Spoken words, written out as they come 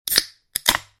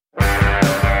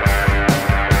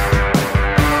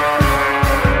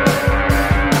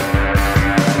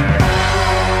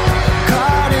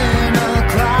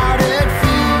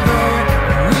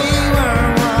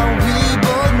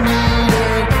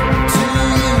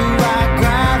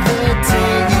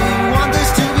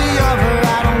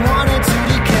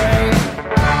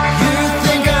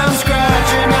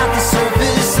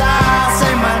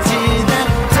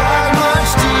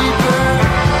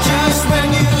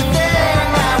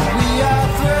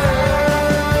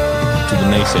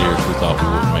naysayers who thought we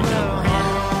wouldn't make it over.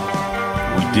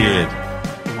 We did.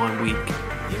 1 week.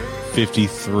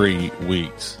 53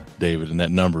 weeks, David, and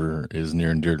that number is near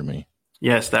and dear to me.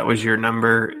 Yes, that was your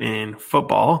number in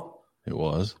football. It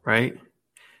was. Right?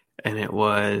 And it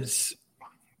was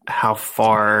how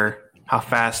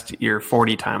fast your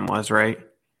 40 time was, right?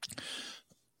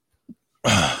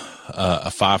 A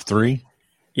 5.3?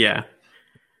 Yeah.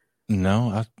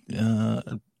 No,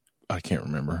 I can't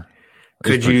remember.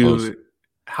 Could you? Close.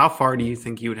 How far do you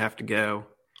think you would have to go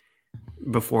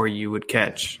before you would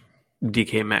catch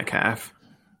DK Metcalf?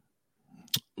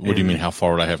 What do you mean? How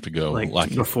far would I have to go?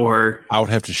 Like before, I would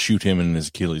have to shoot him in his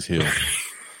Achilles heel,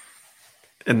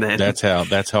 and then that's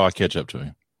how I catch up to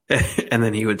him. And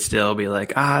then he would still be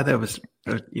like, that was,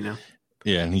 Yeah,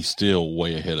 and he's still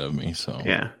way ahead of me. So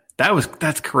yeah,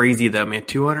 that's crazy though, man.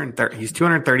 230. He's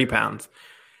 230 pounds.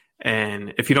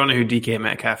 And if you don't know who DK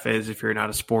Metcalf is, if you're not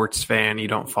a sports fan, you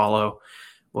don't follow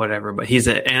whatever, but he's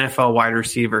an NFL wide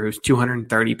receiver who's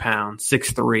 230 pounds,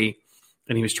 6'3",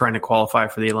 and he was trying to qualify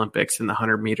for the Olympics in the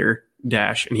 100-meter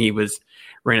dash, and he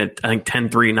ran at, I think,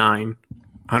 10.39,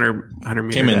 100-meter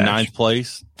Came in dash. 9th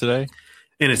place today?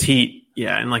 In his heat,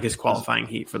 yeah, in like his qualifying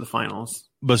heat for the finals.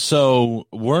 But so,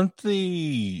 weren't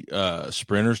the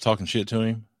sprinters talking shit to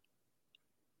him?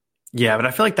 Yeah, but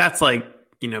I feel like that's like,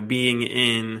 being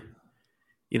in...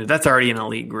 that's already an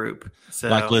elite group. So,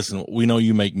 like, listen, we know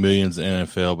you make millions in the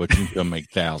NFL, but you can make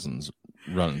thousands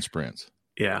running sprints.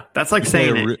 Yeah, that's like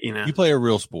saying that, you play a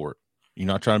real sport. You're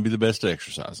not trying to be the best at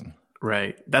exercising.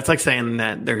 Right. That's like saying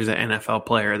that there's an NFL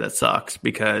player that sucks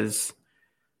because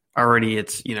already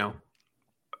it's, 1/10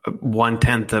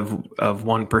 of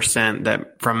 1%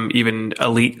 that from even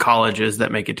elite colleges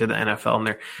that make it to the NFL.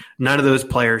 And none of those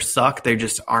players suck. They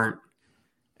just aren't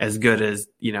as good as,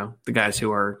 the guys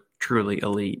who are truly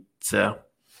elite. So,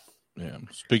 yeah.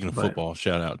 Speaking of football,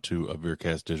 shout out to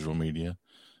Veercast Digital Media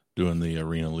doing the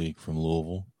Arena League from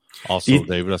Louisville. Also,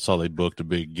 David, I saw they booked a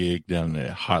big gig down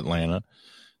in Atlanta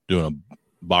doing a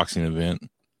boxing event.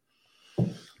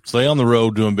 So they on the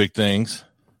road doing big things.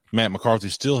 Matt McCarthy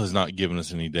still has not given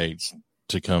us any dates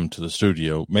to come to the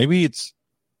studio.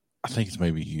 I think it's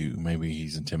maybe you. Maybe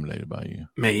he's intimidated by you.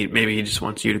 Maybe he just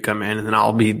wants you to come in, and then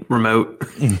I'll be remote.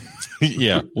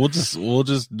 Yeah, we'll get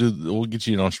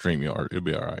you in on StreamYard. It'll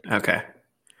be all right. Okay.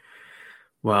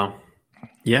 Well,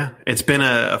 yeah, it's been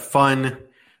a fun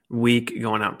week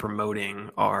going out promoting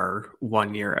our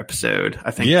 1-year episode.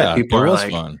 I think that people are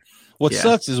like, fun. What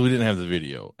sucks is we didn't have the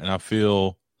video, and I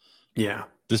feel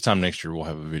this time next year we'll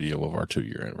have a video of our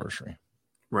 2-year anniversary.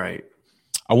 Right.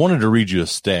 I wanted to read you a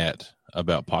stat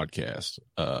about podcast.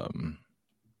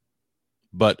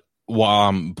 But while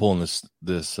I'm pulling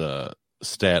this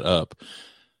stat up,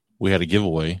 we had a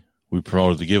giveaway. We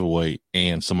promoted the giveaway,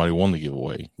 and somebody won the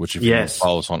giveaway, which if you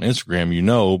follow us on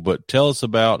Instagram, but tell us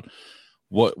about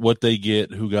what they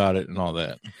get, who got it, and all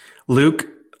that. Luke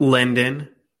Linden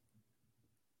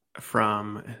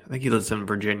from, I think he lives in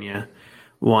Virginia,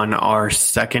 won our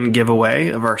second giveaway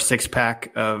of our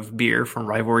 6-pack of beer from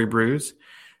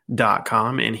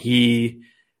rivalrybrews.com. And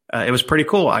it was pretty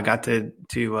cool. I got to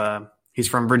he's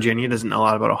from Virginia, doesn't know a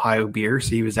lot about Ohio beer. So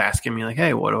he was asking me like,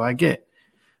 hey, what do I get?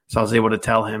 So I was able to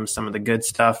tell him some of the good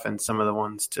stuff and some of the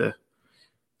ones to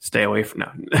stay away from.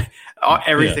 No,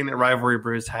 everything that Rivalry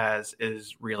Brews has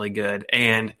is really good.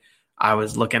 And I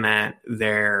was looking at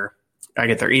I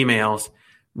get their emails.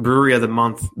 Brewery of the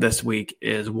Month this week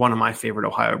is one of my favorite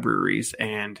Ohio breweries.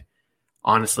 And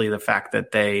honestly, the fact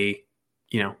that they,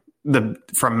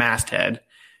 from Masthead.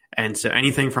 And so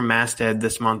anything from Masthead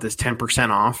this month is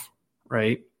 10% off,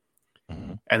 right?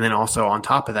 Mm-hmm. And then also on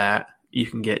top of that, you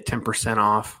can get 10%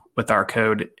 off with our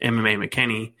code MMA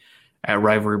McKinney at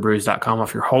rivalrybrews.com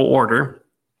off your whole order.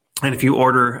 And if you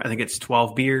order, I think it's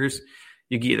 12 beers,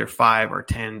 you get either $5 or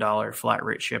 $10 flat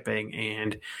rate shipping.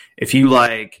 And if you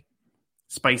like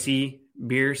spicy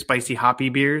beers, spicy hoppy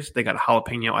beers, they got a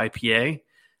jalapeno IPA.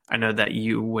 I know that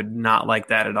you would not like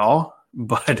that at all,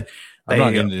 but I'm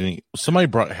not getting any. Somebody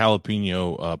brought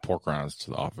jalapeno pork rinds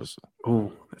to the office.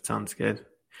 Ooh, that sounds good.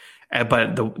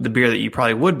 But the beer that you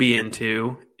probably would be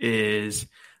into is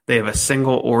they have a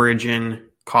single origin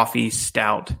coffee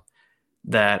stout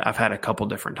that I've had a couple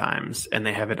different times, and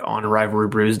they have it on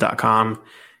rivalrybrews.com.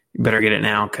 You better get it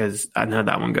now because I know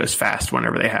that one goes fast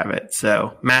whenever they have it.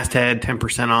 So Masthead,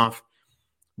 10% off.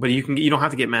 But you don't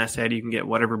have to get Masthead. You can get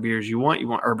whatever beers you want. You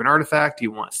want Urban Artifact,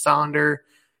 you want Sonder,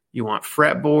 you want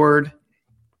Fretboard,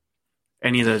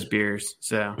 any of those beers.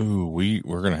 So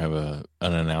we're gonna have an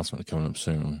announcement coming up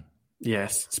soon.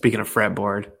 Yes. Speaking of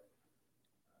Fretboard.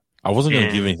 I wasn't going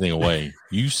to give anything away.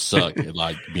 You suck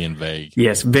at being vague.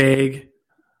 Yes, vague.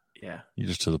 Yeah. You're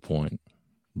just to the point.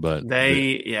 But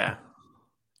yeah.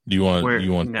 Do you want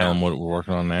to tell them what we're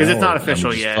working on now? Because it's not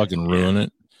official yet. Fucking ruin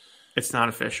it. It's not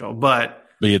official, but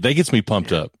yeah, that gets me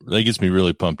pumped up. That gets me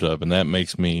really pumped up, and that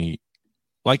makes me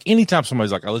like anytime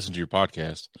somebody's like, "I listen to your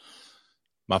podcast,"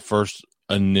 my first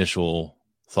initial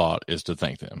thought is to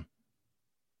thank them,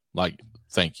 like,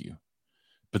 "Thank you,"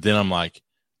 but then I'm like,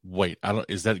 "Wait,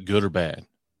 is that good or bad?"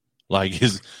 Like, hey,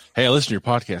 I listened to your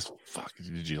podcast. Fuck,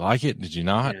 did you like it? Did you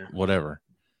not? Yeah. Whatever.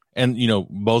 And,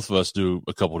 both of us do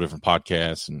a couple of different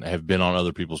podcasts and have been on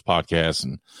other people's podcasts.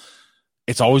 And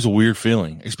it's always a weird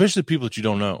feeling, especially people that you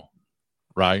don't know.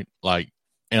 Right. Like,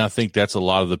 and I think that's a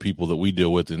lot of the people that we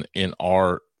deal with in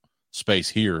our space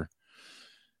here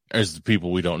as the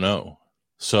people we don't know.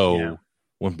 So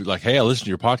when like, hey, I listened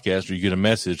to your podcast, or you get a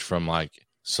message from like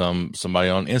somebody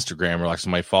on Instagram, or like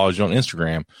somebody follows you on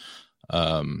Instagram,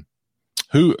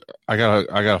 who I got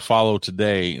to follow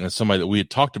today, and it's somebody that we had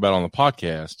talked about on the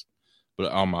podcast, but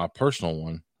on my personal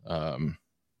one, hold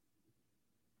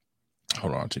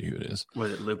on, I'll tell you who it is.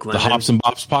 Was it Luke Linden? The Hops and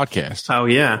Bops podcast. Oh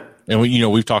yeah, and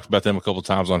we've talked about them a couple of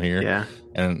times on here. Yeah,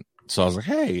 and so I was like,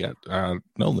 hey, I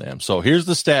know them. So here's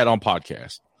the stat on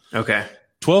podcast. Okay,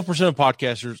 12% of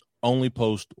podcasters only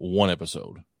post one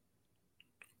episode.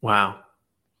 Wow,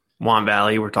 Swan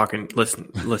Valley. We're talking.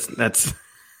 Listen. That's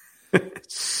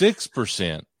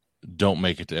 6% don't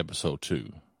make it to episode 2.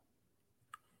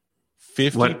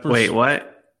 50%. Wait,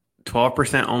 what?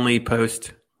 12% only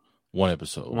post one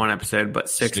episode, but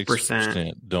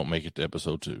 6% don't make it to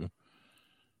episode 2.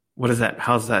 What is that?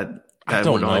 How's that? I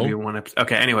don't know. Only be one episode.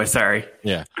 Okay. Anyway, sorry.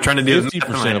 Yeah, I'm trying to do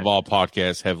 50% of all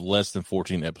podcasts have less than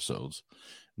 14 episodes.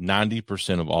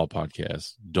 90% of all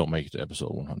podcasts don't make it to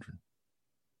episode 100.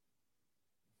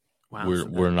 Wow,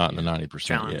 we're not in the 90%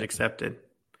 challenge yet. Accepted.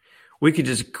 We could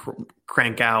just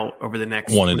crank out over the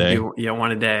next one a day.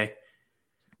 One a day.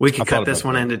 We could cut this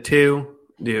one into 2.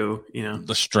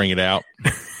 Let's string it out.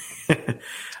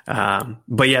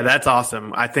 But yeah, that's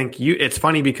awesome. I think it's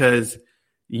funny because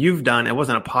you've done, it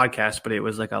wasn't a podcast, but it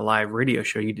was like a live radio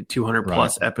show. You did 200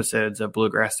 plus episodes of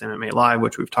Bluegrass MMA Live,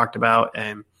 which we've talked about.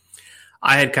 And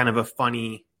I had kind of a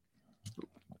funny,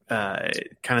 kind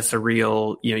of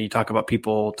surreal, you talk about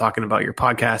people talking about your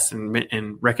podcast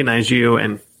and recognize you.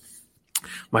 And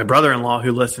my brother-in-law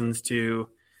who listens to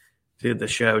the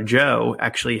show, Joe,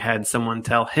 actually had someone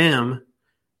tell him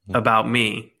about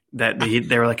me that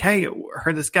they were like, hey, I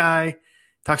heard this guy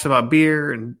talks about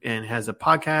beer and has a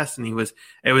podcast. And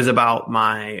it was about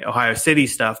my Ohio City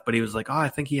stuff, but he was like, oh, I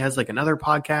think he has like another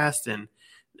podcast.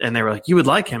 And they were like, you would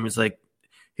like him. He's like,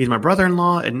 he's my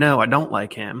brother-in-law. And no, I don't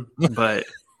like him, but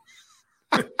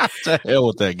the hell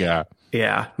with that guy.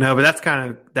 Yeah, no, but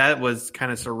that was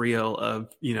kind of surreal of,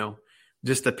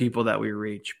 just the people that we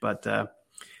reach. But that's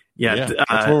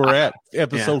where we're at.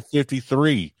 Episode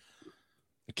 53.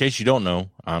 In case you don't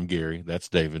know, I'm Gary. That's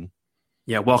David.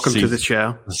 Yeah, welcome to the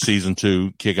show. Season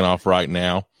 2 kicking off right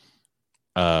now.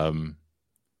 And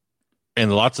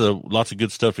lots of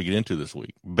good stuff to get into this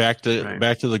week. Back to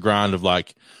the grind of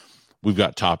like, we've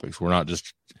got topics. We're not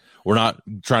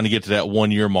trying to get to that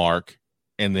 1 year mark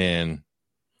and then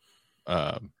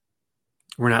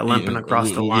we're not limping across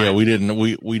the line. Yeah,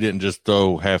 we didn't just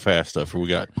throw half-ass stuff.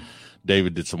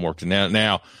 David did some work to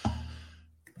now.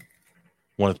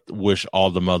 Want to wish all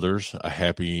the mothers a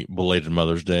happy belated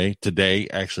Mother's Day. Today,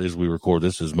 actually, as we record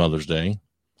this, is Mother's Day.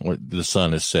 The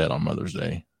sun is set on Mother's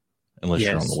Day, unless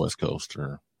you're on the West Coast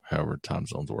or however time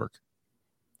zones work.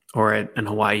 Or in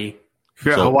Hawaii. If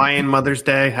you're Hawaiian Mother's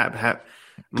Day,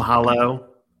 mahalo.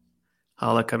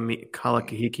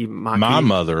 Halakahiki maki. My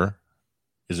mother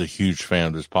is a huge fan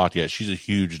of this podcast. She's a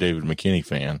huge David McKinney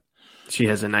fan. She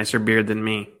has a nicer beard than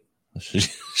me.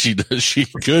 She does. She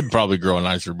could probably grow a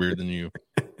nicer beard than you.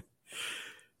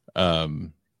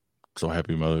 So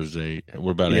happy Mother's Day.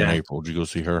 We're about in April. Did you go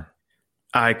see her?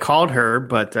 I called her,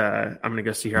 but I'm gonna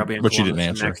go see her. I'll be in Columbus she didn't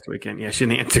answer next weekend. Yeah, she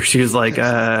didn't answer. She was like,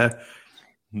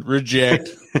 reject.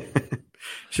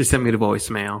 She sent me the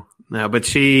voicemail. No, but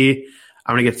I'm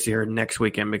gonna get to see her next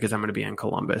weekend because I'm gonna be in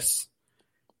Columbus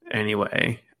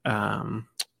anyway. So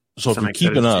if you're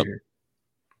keeping up,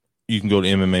 you can go to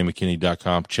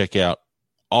MMAMcKinney.com, check out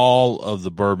all of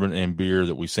the bourbon and beer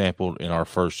that we sampled in our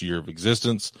first year of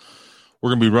existence.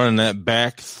 We're going to be running that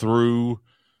back through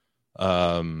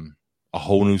a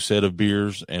whole new set of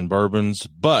beers and bourbons,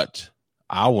 but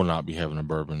I will not be having a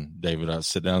bourbon, David. I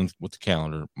sit down with the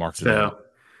calendar, mark it out,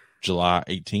 July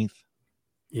 18th.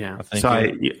 Yeah.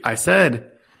 I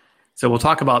said, so we'll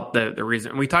talk about the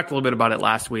reason. We talked a little bit about it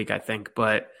last week, I think,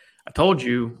 but I told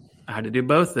you I had to do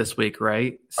both this week,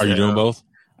 right? Are you doing both?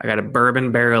 I got a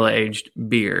bourbon barrel aged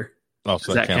beer Oh,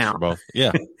 so Does that that counts count? for both.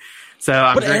 Yeah. So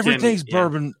I'm But drinking, everything's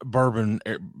bourbon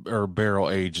or barrel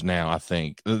aged now, I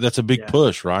think. That's a big Yeah.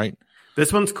 push, right?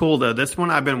 This one's cool though. This one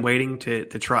I've been waiting to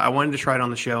try. I wanted to try it on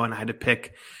the show, and I had to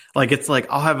pick. Like it's like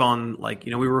I'll have on like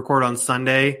we record on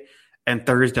Sunday, and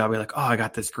Thursday I'll be like, oh, I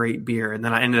got this great beer, and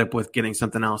then I ended up with getting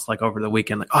something else like over the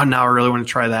weekend. Like, oh, now I really want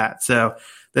to try that. So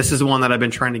this is one that I've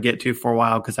been trying to get to for a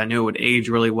while because I knew it would age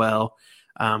really well.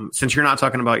 Since you're not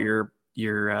talking about your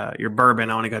bourbon,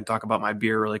 I want to go and talk about my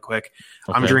beer really quick.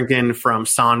 Okay. I'm drinking from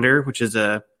Sonder, which is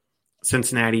a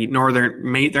Cincinnati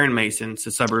they're in Mason,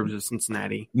 so suburbs of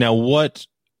Cincinnati. Now, what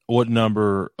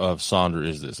number of Sonder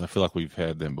is this? I feel like we've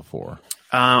had them before.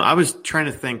 I was trying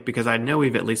to think because I know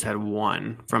we've at least had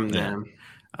one from them,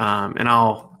 and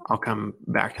I'll come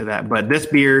back to that. But this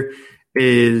beer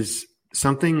is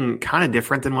something kind of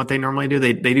different than what they normally do.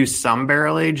 They do some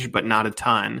barrel age, but not a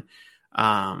ton.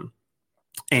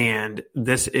 And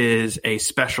this is a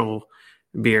special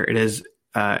beer. It is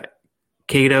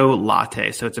Cato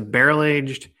Latte. So it's a barrel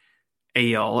aged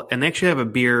ale, and they actually have a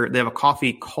beer. They have a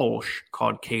coffee Kolsch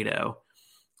called Cato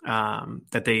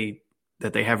that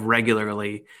they have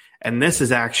regularly. And this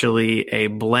is actually a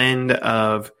blend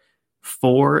of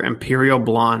 4 Imperial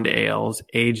Blonde ales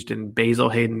aged in Basil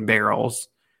Hayden barrels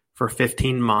for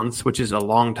 15 months, which is a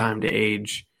long time to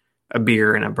age a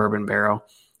beer in a bourbon barrel,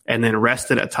 and then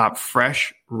rested atop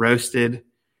fresh roasted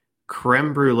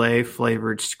creme brulee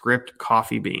flavored script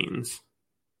coffee beans.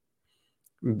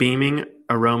 Beaming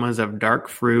aromas of dark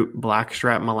fruit,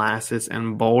 blackstrap molasses,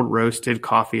 and bold roasted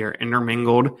coffee are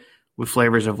intermingled with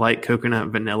flavors of light coconut,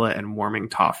 vanilla, and warming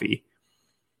toffee.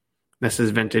 This is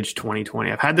vintage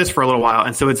 2020. I've had this for a little while,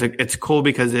 and so it's cool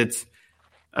because it's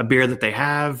a beer that they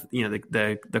have,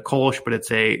 the Kolsch, but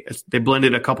they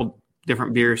blended a couple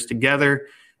different beers together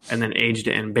and then aged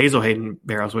it in Basil Hayden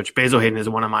barrels, which Basil Hayden is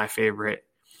one of my favorite.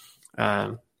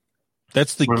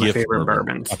 That's the gift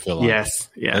bourbons. I feel like. Yes,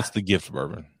 yeah. That's the gift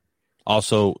bourbon.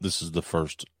 Also, this is the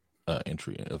first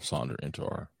entry of Sonder into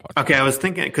our podcast. Okay, I was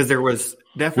thinking because there was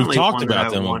definitely we've talked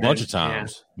about them a bunch of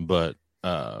times, but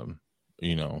there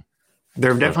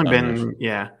have definitely been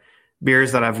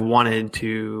beers that I've wanted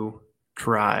to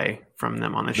try from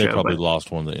them on the show. They probably lost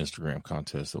one of the Instagram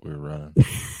contests that we were running.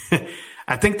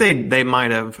 I think they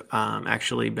might have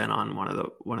actually been on one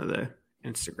of the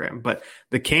Instagram, but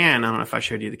the can, I don't know if I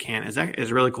showed you the can,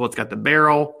 is really cool. It's got the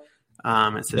barrel.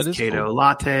 It says Cato cool.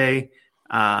 Latte.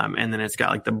 And then it's got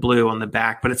like the blue on the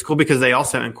back, but it's cool because they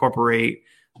also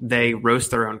they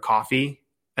roast their own coffee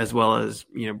as well as,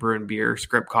 brew and beer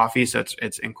script coffee. So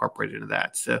it's incorporated into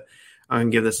that. So I'm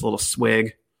going to give this a little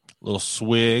swig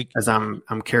as I'm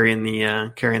carrying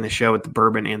the show with the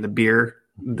bourbon and the beer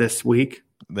this week.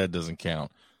 That doesn't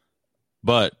count.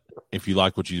 But if you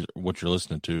like what you're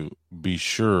listening to, be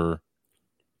sure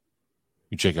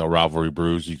you check out Rivalry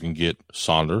Brews. You can get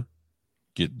Sonder,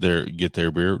 get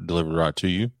their beer delivered right to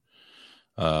you.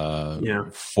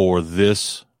 For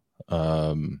this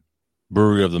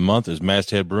brewery of the month is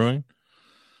Masthead Brewing.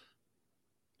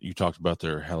 You talked about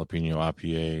their jalapeno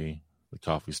IPA, the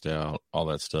coffee stout, all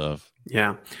that stuff.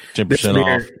 Yeah, 10%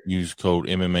 off. Use code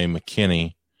MMA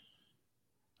McKinney.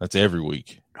 That's every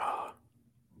week.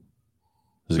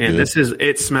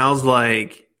 It smells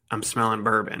like I'm smelling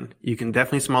bourbon. You can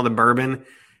definitely smell the bourbon,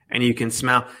 and you can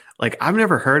smell like I've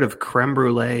never heard of creme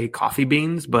brulee coffee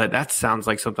beans, but that sounds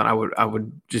like something I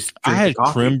would just drink. I had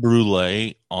creme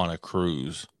brulee on a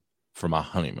cruise for my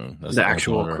honeymoon. That's the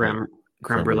actual creme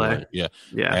brulee. Yeah.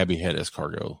 Abby had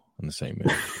escargot in the same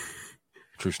meal.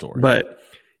 True story. But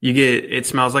it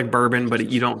smells like bourbon, but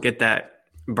you don't get that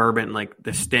bourbon, like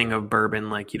the sting of bourbon.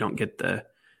 Like you don't get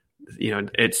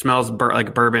it smells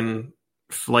like bourbon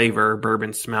flavor,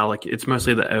 bourbon smell. Like it's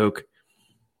mostly the oak.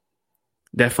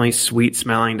 Definitely sweet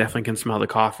smelling. Definitely can smell the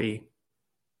coffee.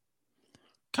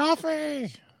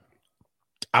 Coffee.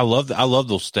 I love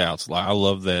those stouts. Like I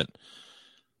love that.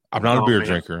 I'm not a beer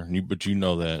drinker, but you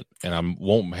know that, and I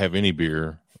won't have any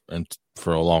beer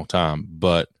for a long time.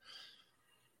 But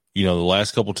the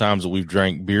last couple times that we've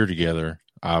drank beer together,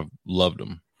 I've loved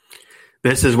them.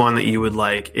 This is one that you would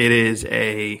like. This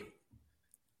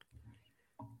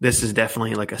is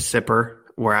definitely like a sipper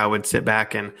where I would sit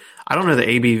back and I don't know the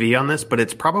ABV on this, but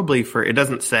it's probably it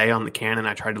doesn't say on the can, and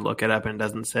I tried to look it up and it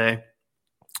doesn't say.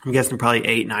 I'm guessing probably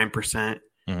 8-9%,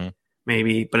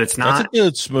 maybe, but it's not. That's a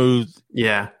good smooth,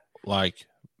 like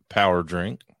power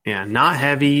drink. Yeah, not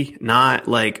heavy, not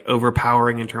like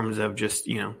overpowering in terms of just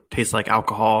tastes like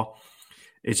alcohol.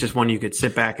 It's just one you could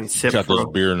sit back and sip. Got those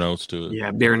beer notes to it.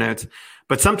 Yeah, beer notes.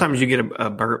 But sometimes you get a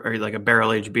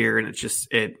barrel aged beer, and it's just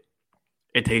it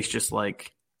tastes just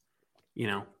like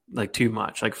like too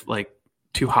much, like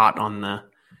too hot on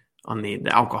on the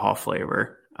alcohol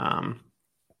flavor.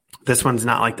 This one's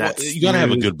not like that. Well, you got to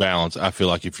have a good balance. I feel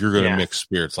like if you're going to mix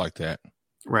spirits like that,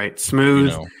 right?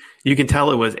 Smooth. You can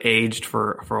tell it was aged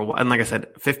for a while. And like I said,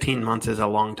 15 months is a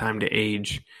long time to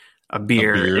age a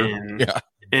beer.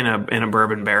 In a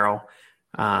bourbon barrel.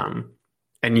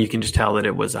 And you can just tell that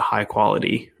it was a high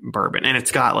quality bourbon, and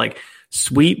it's got like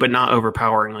sweet, but not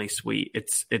overpoweringly sweet.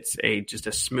 It's just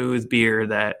a smooth beer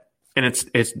and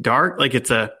it's dark. Like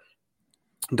it's a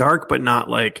dark, but not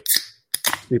like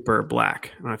super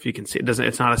black. I don't know if you can see it.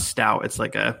 It's not a stout. It's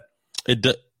like blonde.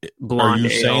 Are you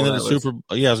saying that it's super?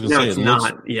 Yeah, I was going to say it's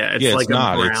not. It's like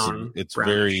a brown. It's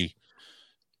very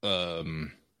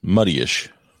muddyish.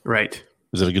 Right.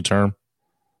 Is that a good term?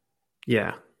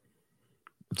 Yeah.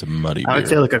 It's a muddy beer. I would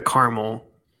say like a caramel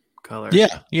color.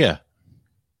 Yeah.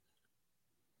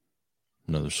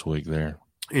 Another swig there.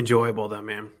 Enjoyable though,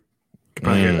 man. You can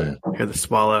probably hear the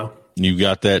swallow. You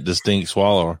got that distinct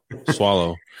swallow.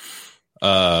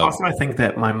 Also, I think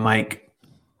that my mic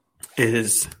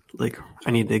is like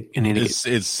I need to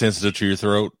it's sensitive to your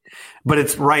throat. But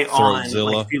it's right on.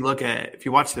 Throatzilla. Like if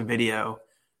you watch the video,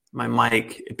 my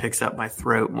mic, it picks up my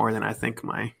throat more than I think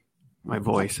my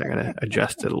voice. I gotta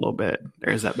adjust it a little bit.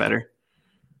 Is that better?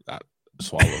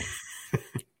 Swallow.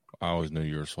 I always knew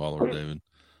you were a swallower, David.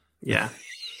 Yeah.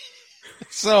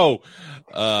 So,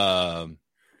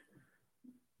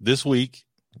 this week,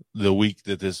 the week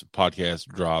that this podcast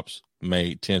drops,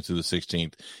 May 10th through the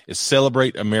 16th, is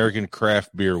Celebrate American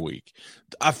Craft Beer Week.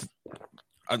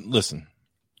 Listen.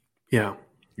 Yeah.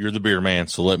 You're the beer man,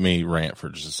 so let me rant for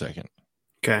just a second.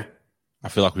 Okay. I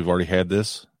feel like we've already had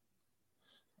this.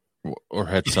 Or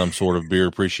had some sort of beer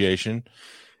appreciation.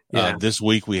 Yeah. This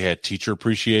week we had teacher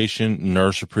appreciation,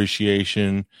 nurse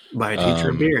appreciation. By a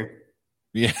teacher of beer.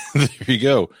 Yeah, there you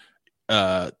go.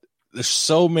 There's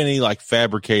so many like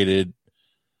fabricated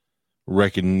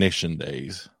recognition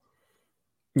days.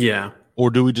 Yeah.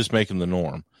 Or do we just make them the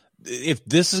norm? If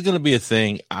this is going to be a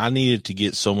thing, I needed to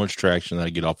get so much traction that I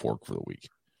get off work for the week.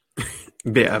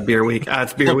 Beer week.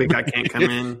 It's beer week. I can't come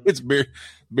in. It's beer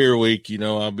week.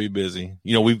 I'll be busy.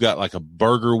 We've got like a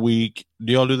burger week.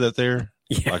 Do y'all do that there?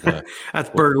 Yeah, that's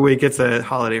burger week. It's a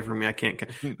holiday for me. I can't.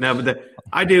 No, but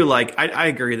I do like. I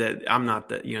agree that I'm not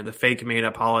the fake made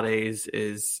up holidays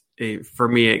is for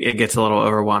me. It gets a little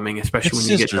overwhelming, especially when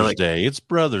you get to like Day. It's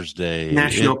Brothers Day.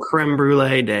 National Creme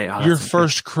Brulee Day. Your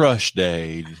first crush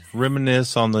day.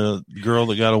 Reminisce on the girl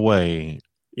that got away.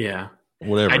 Yeah.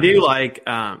 Whatever. I do like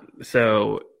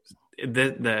so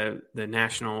the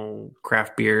National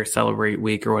Craft Beer Celebrate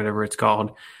Week or whatever it's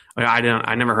called.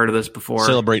 I never heard of this before.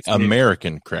 Celebrate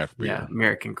American Craft Beer. Yeah,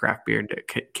 American Craft Beer.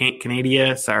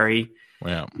 Canada, sorry.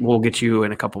 Yeah. We'll get you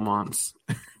in a couple months.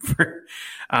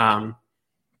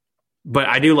 But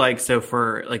I do like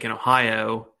for like in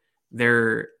Ohio,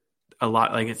 there a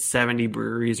lot like it's 70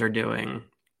 breweries are doing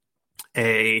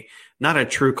not a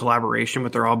true collaboration,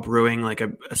 but they're all brewing like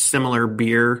a similar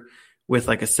beer with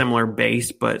like a similar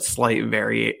base, but slight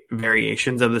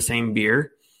variations of the same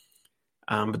beer.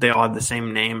 But they all have the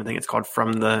same name. I think it's called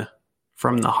From the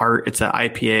Heart. It's an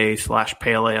IPA /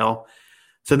 pale ale.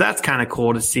 So that's kind of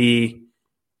cool to see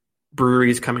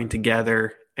breweries coming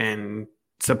together and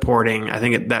supporting. I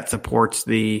think that supports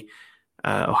the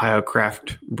Ohio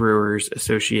Craft Brewers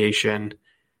Association.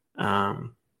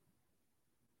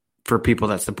 For people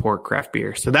that support craft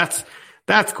beer. So that's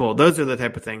cool. Those are the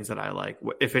type of things that I like.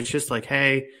 If it's just like,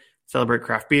 hey, celebrate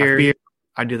craft beer,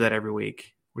 I do that every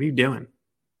week. What are you doing?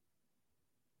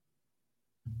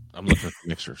 I'm looking at the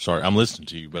mixer. Sorry, I'm listening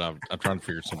to you, but I'm trying to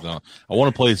figure something out. I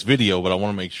want to play this video, but I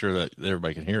want to make sure that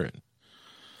everybody can hear it.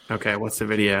 Okay, what's the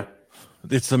video?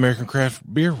 It's the American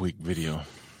Craft Beer Week video.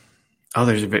 Oh,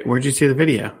 there's a video. Where'd you see the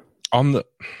video? On the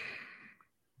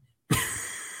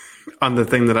on the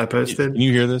thing that I posted. Can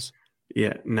you hear this?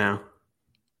 Yeah, no.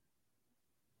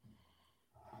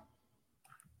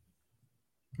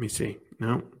 Let me see.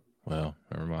 No. Well,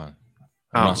 never mind.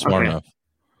 I'm not smart enough.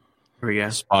 Here we go.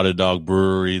 Spotted Dog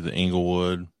Brewery, the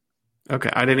Inglewood. Okay,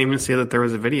 I didn't even see that there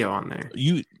was a video on there.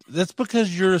 That's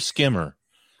because you're a skimmer.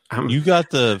 You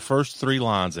got the first 3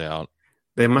 lines out.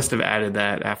 They must have added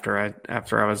that after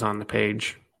I was on the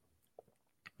page.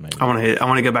 Maybe. I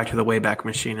want to go back to the Wayback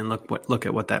Machine and look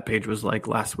at what that page was like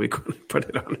last week when we put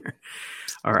it on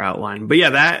our outline. But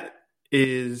yeah, that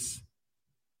is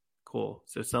cool.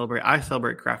 So I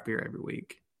celebrate craft beer every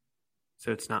week.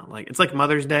 So it's not like it's like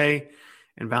Mother's Day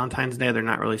and Valentine's Day. They're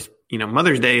not really,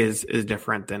 Mother's Day is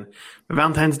different than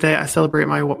Valentine's Day. I celebrate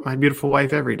my beautiful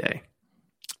wife every day.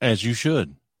 As you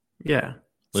should. Yeah.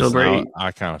 Listen, celebrate.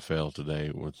 I kind of failed today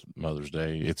with Mother's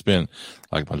Day. It's been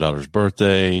like my daughter's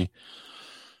birthday,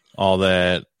 all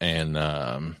that, and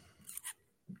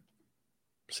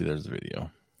See, there's the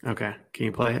video. Okay. Can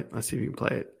you play it? Let's see if you can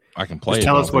play it. I can play Just it.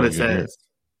 tell us what it says.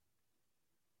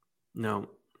 No.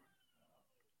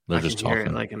 They're I just can hear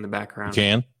talking. it like in the background. You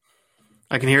can?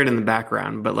 I can hear it in the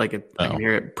background, but like I can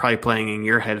hear it probably playing in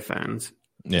your headphones.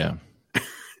 Yeah.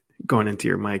 Going into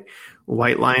your mic.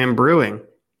 White Lion Brewing.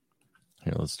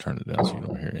 Here, let's turn it down so you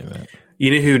don't hear any of that.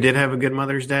 You know who did have a good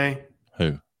Mother's Day?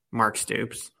 Who? Mark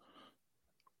Stoops.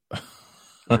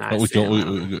 Do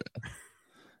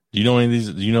you know any of these?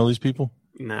 Do you know these people?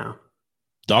 No.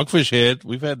 Dogfish Head.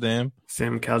 We've had them.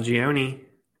 Sam Calgione.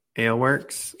 Ale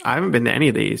Works. I haven't been to any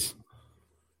of these.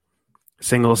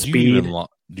 Single Speed.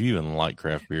 Do you even like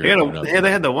craft beer?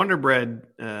 They had the Wonder Bread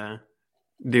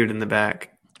dude in the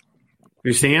back.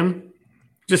 You see him?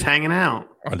 Just hanging out.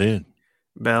 I did.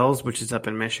 Bell's, which is up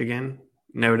in Michigan.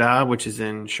 Noda, which is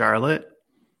in Charlotte.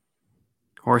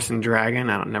 Horse and Dragon.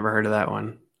 Never heard of that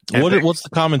one. What's the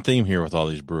common theme here with all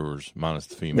these brewers, minus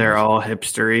the females? They're all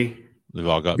hipstery. They've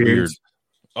all got beards.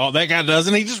 Oh, that guy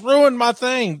doesn't. He just ruined my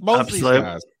thing. Both of these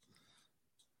guys.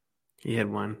 He had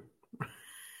one.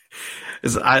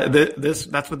 That's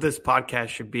what this podcast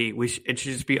should be. It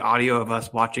should just be audio of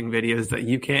us watching videos that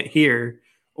you can't hear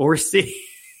or see.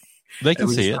 They can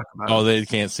see it. Oh, they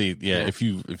can't see it. Yeah. If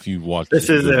you watch this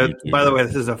by the way,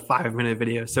 this is a 5-minute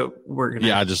video, so we're gonna.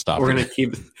 Yeah, I just stopped. We're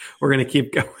gonna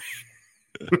keep going.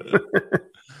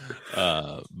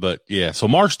 But yeah, so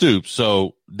Mark Stoops.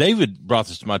 So David brought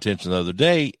this to my attention the other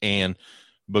day, and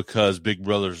because Big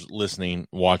Brother's listening,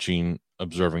 watching,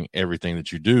 observing everything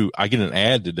that you do, I get an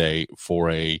ad today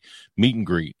for a meet and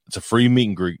greet. It's a free meet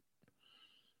and greet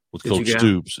with Coach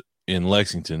Stoops in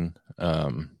Lexington.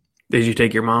 Did you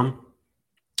take your mom?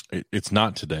 It's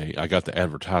not today. I got the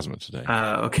advertisement today.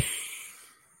 Okay.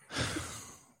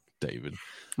 David.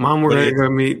 Mom, we're going to go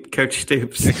meet Coach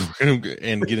Stoops. And get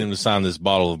him to sign this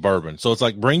bottle of bourbon. So it's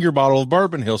like, bring your bottle of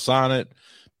bourbon. He'll sign it,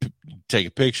 take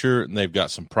a picture, and they've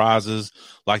got some prizes.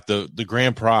 Like the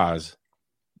grand prize.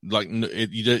 Like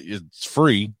it's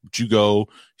free, but you go,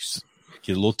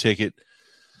 get a little ticket.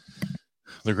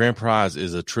 The grand prize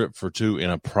is a trip for two in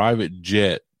a private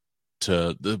jet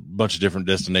to a bunch of different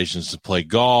destinations to play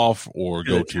golf or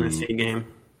go to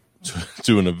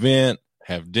an event,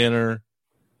 have dinner,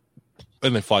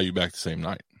 and they fly you back the same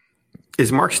night.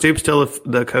 Is Mark Stoops still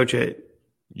the coach at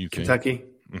Kentucky?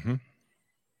 Mm-hmm.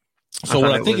 So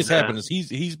what I think has happened is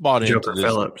he's bought into Joker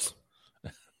Phillips.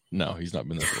 No, he's not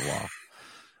been there for a while.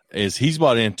 He's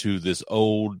bought into this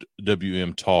old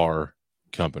WM Tar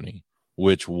company,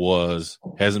 which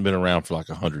hasn't been around for like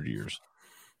 100 years,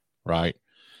 right?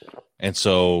 And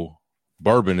so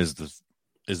bourbon is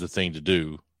the thing to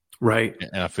do, right?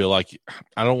 And I feel like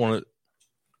I don't want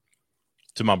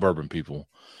to my bourbon people,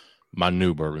 my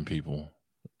new bourbon people.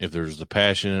 If there's the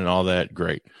passion and all that,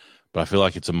 great. But I feel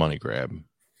like it's a money grab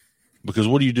because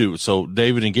what do you do? So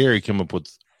David and Gary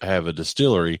have a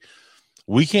distillery.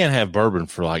 We can't have bourbon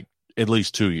for like at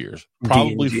least 2 years,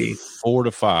 probably D&G. 4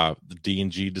 to 5. The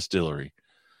D&G distillery,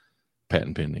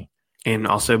 patent pending, and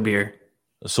also beer.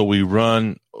 So we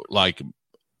run like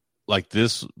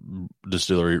this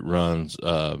distillery runs.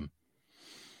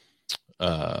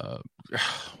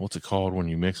 What's it called when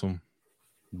you mix them?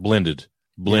 Blended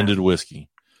whiskey,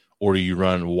 or do you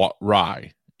run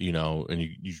rye? And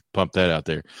you pump that out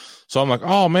there. So I'm like,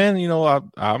 oh man,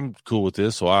 I'm cool with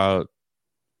this. So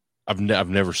I've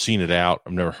never seen it out.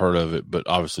 I've never heard of it, but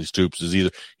obviously Stoops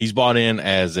is he's bought in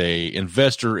as a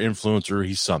investor, influencer.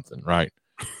 He's something, right?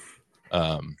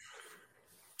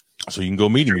 So you can go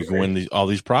meet him. You can win all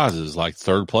these prizes. Like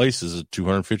third place is a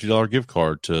 $250 gift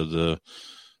card to the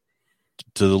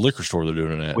liquor store they're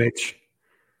doing it at. Which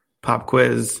pop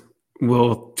quiz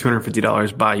will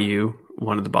 $250 buy you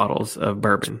one of the bottles of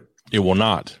bourbon? It will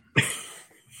not.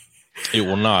 It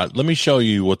will not. Let me show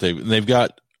you what they've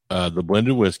got. The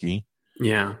blended whiskey.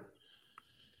 Yeah.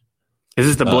 Is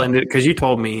this the blended? Because you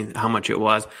told me how much it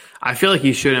was. I feel like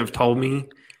you shouldn't have told me,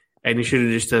 and you should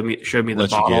have just showed me the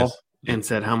bottle and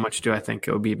said, how much do I think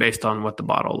it would be based on what the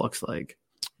bottle looks like?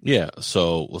 Yeah.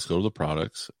 So let's go to the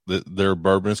products. Their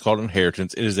bourbon is called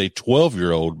Inheritance. It is a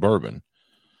 12-year-old bourbon.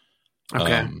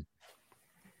 Okay.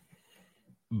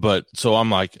 But so I'm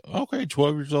like, okay,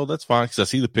 12 years old. That's fine. Because I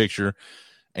see the picture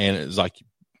and it's like,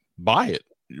 buy it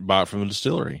from the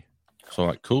distillery. So I'm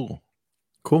like, cool.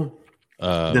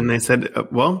 Then they said,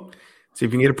 well, see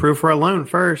if you can get approved for a loan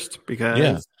first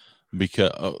because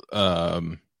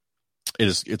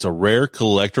it's a rare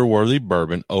collector worthy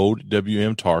bourbon, Old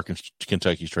WM Tar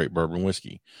Kentucky Straight Bourbon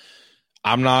Whiskey.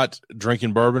 I'm not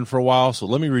drinking bourbon for a while, so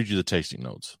let me read you the tasting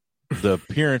notes. The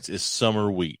appearance is summer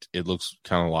wheat. It looks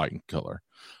kind of light in color.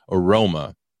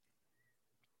 Aroma.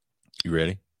 You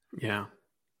ready? Yeah.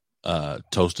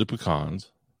 toasted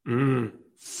pecans,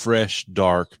 fresh,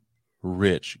 dark,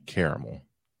 rich caramel.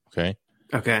 Okay.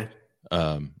 Okay.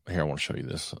 Here, I want to show you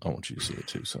this. I want you to see it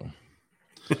too. So,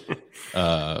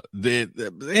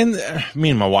 me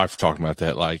and my wife were talking about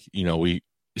that. Like,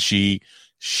 she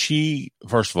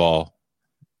first of all,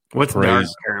 what's dark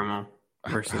caramel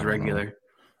versus regular?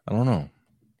 I don't know.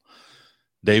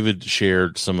 David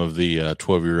shared some of the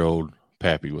 12-year-old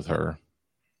Pappy with her.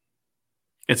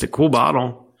 It's a cool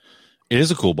bottle. It is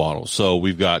a cool bottle. So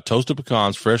we've got toasted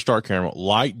pecans, fresh dark caramel,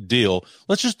 light dill.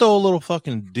 Let's just throw a little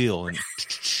fucking dill in.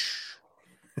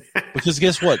 Because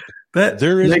guess what?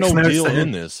 There is no dill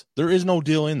in this. There is no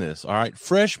dill in this. All right.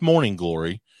 Fresh Morning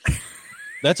Glory.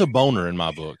 That's a boner in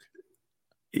my book.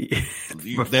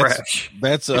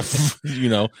 That's a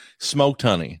smoked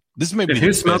honey. This may be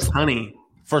who smokes honey.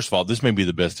 First of all, this may be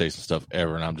the best tasting stuff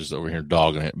ever, and I'm just over here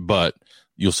dogging it. But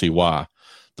you'll see why.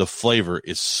 The flavor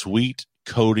is sweet,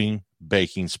 coating,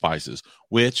 baking spices,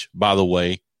 which, by the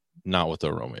way, not what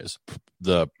the aroma is.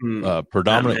 The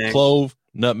predominant clove,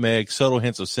 nutmeg, subtle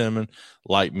hints of cinnamon,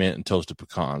 light mint, and toasted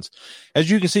pecans. As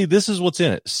you can see, this is what's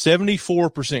in it.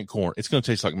 74% corn. It's going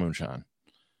to taste like moonshine.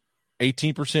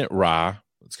 18% rye.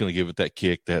 It's going to give it that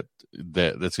kick. That's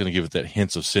going to give it that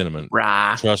hints of cinnamon.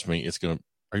 Rye. Trust me, it's going to.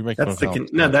 Are you making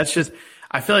no? That's just.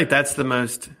 I feel like that's the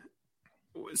most.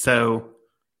 So.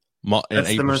 And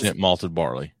 8% malted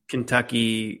barley.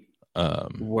 Kentucky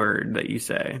word that you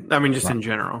say. I mean, just in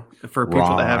general for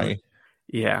people that have.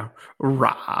 Yeah,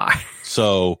 rye.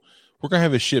 So we're gonna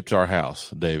have it shipped to our house,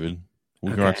 David.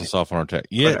 We can write this off on our tag.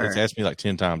 Yeah, it's asked me like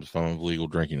 10 times if I'm of legal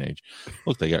drinking age.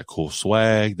 Look, they got cool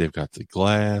swag. They've got the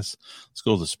glass. Let's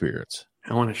go to the spirits.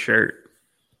 I want a shirt.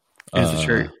 Here's a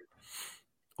shirt.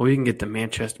 Well, you can get the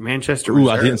Manchester Ooh, Reserve.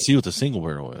 I didn't see what the single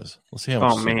barrel is. Let's see how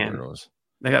much single barrel is.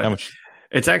 They got how much.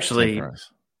 It's actually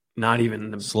not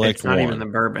even the select. It's not even the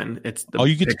bourbon. It's the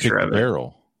you get to pick the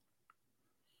barrel.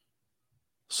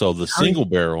 So the single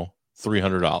barrel,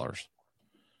 $300.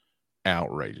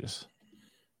 Outrageous.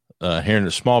 Here in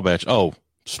the small batch,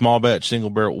 small batch,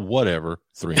 single barrel, whatever,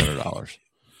 $300.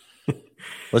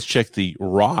 Let's check the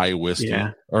rye whiskey.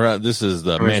 Yeah. All right, this is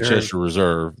the Manchester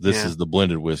Reserve. This is the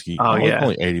blended whiskey. Oh, yeah.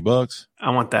 Only $80.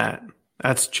 I want that.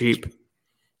 That's cheap.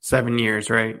 7 years,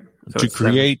 right? So to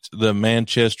create the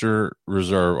Manchester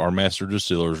Reserve, our master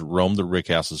distillers roamed the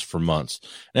rickhouses for months.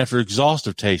 And after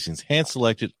exhaustive tastings,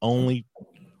 selected one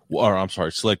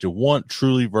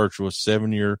truly virtuous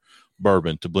 7-year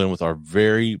bourbon to blend with our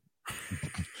very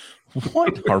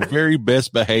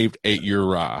best behaved 8-year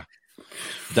rye,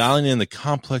 dialing in the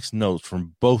complex notes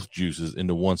from both juices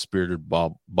into one spirited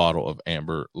bottle of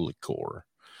amber liqueur.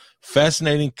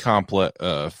 Fascinatingly complex,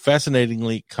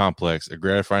 a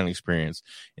gratifying experience.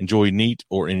 Enjoy neat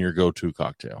or in your go-to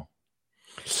cocktail.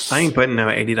 I ain't putting no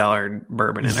 $80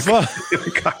 bourbon in a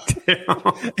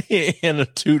cocktail. And a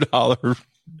 $2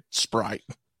 Sprite.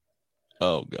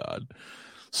 Oh God.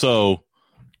 So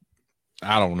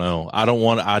I don't know.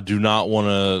 I do not want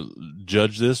to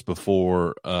judge this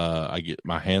before I get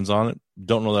my hands on it.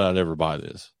 Don't know that I'd ever buy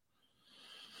this.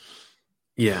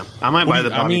 Yeah, I might buy the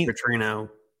Bobby Petrino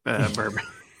bourbon.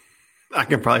 I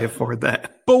could probably afford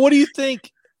that. But what do you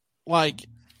think? Like,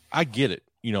 I get it.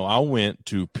 I went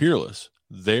to Peerless.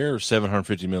 Their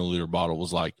 750 milliliter bottle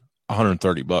was like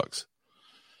 $130.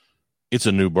 It's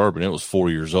a new bourbon. It was 4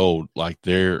 years old. Like,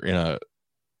 they're in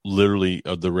literally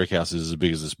the rick house is as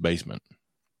big as this basement.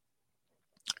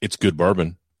 It's good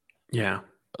bourbon. Yeah.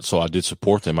 So I did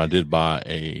support them. I did buy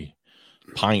a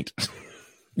pint.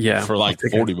 Yeah. For like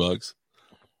 $40.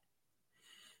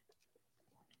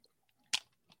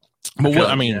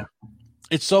 But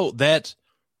it's so that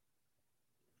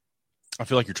I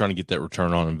feel like you're trying to get that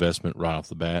return on investment right off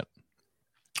the bat.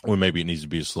 Or maybe it needs to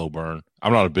be a slow burn.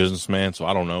 I'm not a businessman, so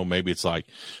I don't know. Maybe it's like,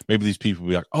 maybe these people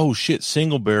be like, oh shit,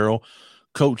 single barrel,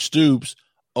 Coach Stoops,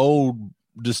 old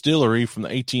distillery from the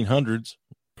 1800s.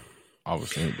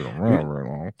 Obviously, ain't been around very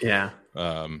long. Yeah. You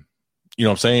know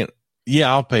what I'm saying?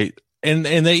 Yeah, I'll pay. And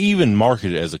they even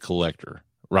market it as a collector,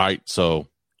 right? So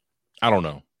I don't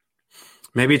know.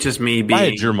 Maybe it's just me being. If I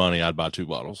had your money, I'd buy 2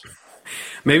 bottles.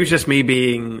 Maybe it's just me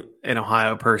being an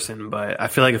Ohio person, but I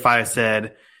feel like if I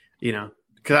said,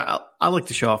 because I like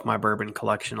to show off my bourbon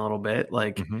collection a little bit,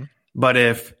 like, but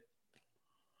if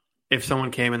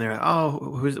someone came in there, like,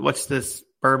 oh, what's this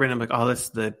bourbon? I'm like, oh, this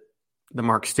is the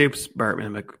Mark Stoops bourbon.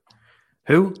 I'm like,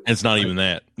 who? It's not even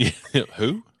that.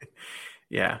 Who?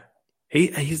 Yeah,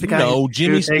 he's the guy. No,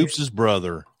 Jimmy Stoops'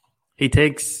 brother. He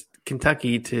takes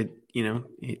Kentucky to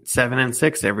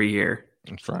 7-6 every year.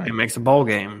 That's right. He makes a bowl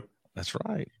game. That's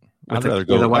right. I'd rather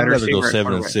go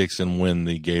 7-6 and win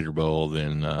the Gator Bowl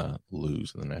than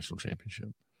lose in the national championship.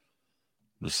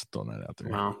 Just throwing that out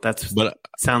there. Well,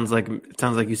 sounds like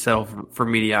you settle for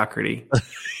mediocrity.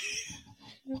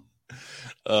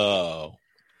 Oh,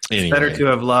 it's better to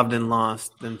have loved and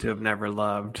lost than to have never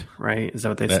loved, right? Is that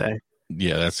what they say?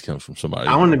 Yeah, that's comes from somebody.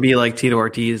 I want to be like Tito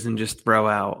Ortiz and just throw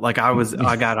out. Like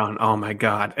I got on. Oh my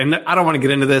god! And I don't want to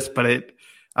get into this, but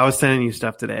I was sending you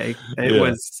stuff today. It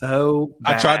was so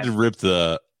bad. I tried to rip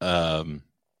the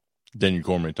Daniel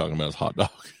Cormier talking about his hot dog.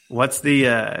 What's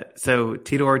the so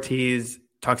Tito Ortiz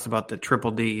talks about the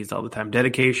triple D's all the time.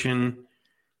 Dedication.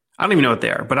 I don't even know what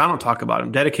they are, but I don't talk about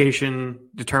them. Dedication,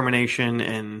 determination,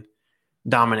 and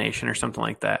domination or something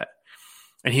like that.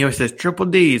 And he always says triple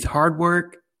D's, hard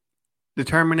work,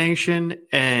 determination,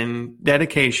 and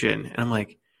dedication. And I'm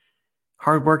like,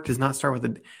 hard work does not start with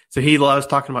a. So he loves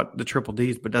talking about the triple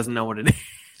D's, but doesn't know what it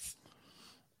is.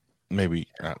 Maybe.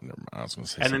 Never mind. I was going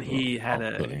to say and then he had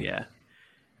yeah.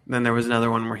 Then there was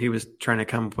another one where he was trying to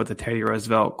come up with a Teddy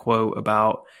Roosevelt quote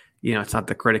about, it's not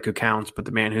the critic who counts, but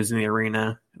the man who's in the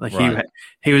arena. Like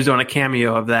he was doing a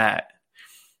cameo of that,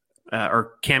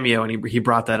 and he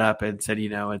brought that up and said,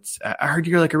 I heard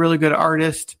you're like a really good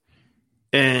artist,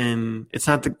 and it's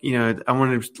not the, I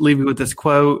want to leave you with this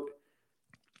quote,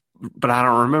 but I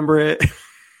don't remember it.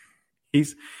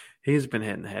 He's been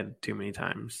hit in the head too many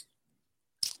times.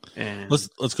 And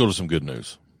let's go to some good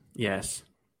news. Yes.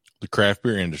 The craft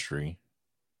beer industry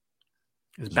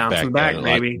is bouncing back,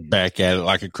 baby. Back at it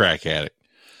like a crack addict.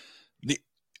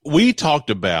 We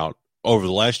talked about over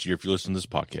the last year, if you listen to this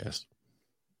podcast,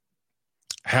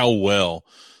 how well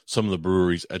some of the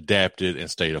breweries adapted and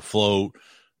stayed afloat,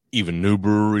 even new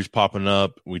breweries popping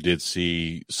up. We did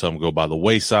see some go by the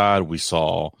wayside. We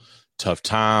saw tough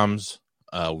times.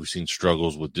 We've seen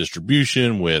struggles with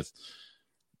distribution, with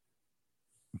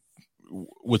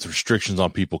restrictions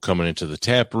on people coming into the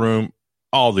tap room,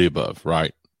 all the above,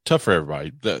 right? Tough for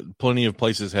everybody. Plenty of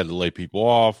places had to lay people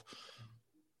off,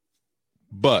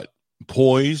 but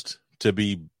poised to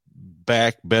be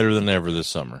back better than ever this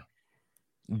summer.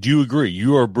 Do you agree?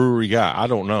 You are a brewery guy. I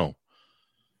don't know.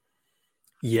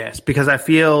 Yes, because I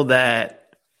feel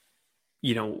that,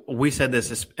 we said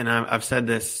this, and I've said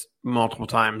this multiple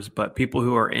times, but people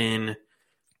who are in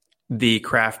the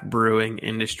craft brewing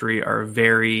industry are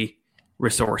very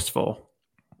resourceful,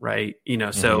 right?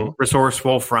 So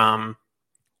resourceful from,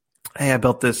 hey, I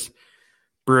built this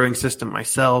brewing system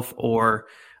myself, or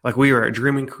like we were at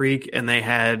Dreaming Creek and they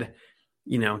had,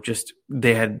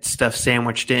 they had stuff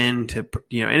sandwiched in to,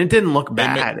 and it didn't look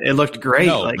bad. It looked great.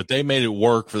 No, but they made it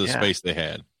work for the space they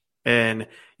had. And,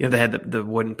 they had the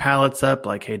wooden pallets up,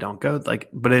 like, hey, don't go. Like,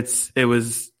 but it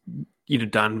was,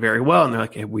 done very well. And they're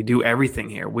like, hey, we do everything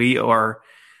here. We are,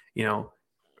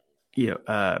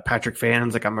 Patrick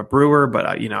Fannon's like, I'm a brewer, but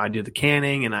I do the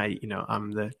canning, and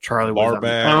I'm the Charlie was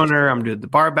the owner. I'm doing the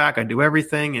bar back. I do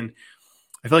everything. And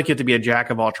I feel like you have to be a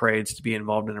jack of all trades to be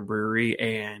involved in a brewery.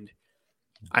 And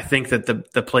I think that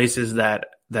the places that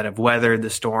have weathered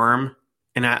the storm,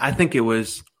 and I think it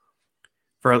was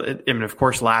of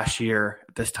course, last year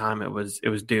at this time, it was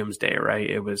doomsday, right?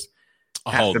 It was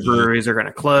half the breweries are going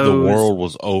to close. The world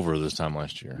was over this time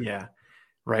last year. Yeah.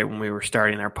 Right when we were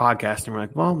starting our podcast, and we're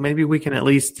like, well, maybe we can at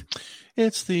least.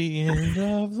 It's the end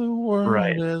of the world,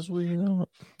 right, as we know.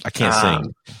 I can't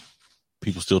sing.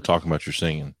 People still talking about your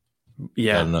singing.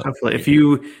 Yeah, hopefully, if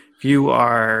you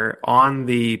are on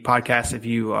the podcast, if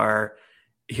you are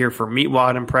here for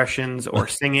Meatwad impressions or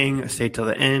singing, stay till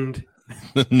the end.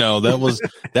 No, that was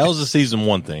a season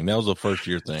 1 thing. That was a first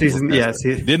year thing.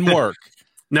 It didn't work.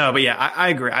 No, but yeah, I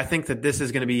agree. I think that this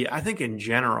is going to be. I think in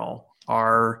general,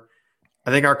 our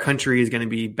country is going to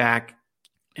be back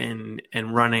and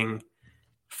running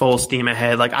full steam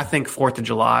ahead. Like, I think 4th of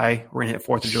July, we're going to hit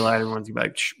 4th of July. Everyone's going to be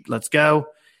like, let's go.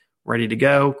 Ready to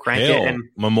go. Crank it. And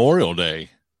Memorial Day,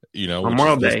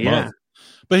 Memorial Day, yeah.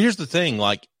 But here's the thing,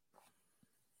 like,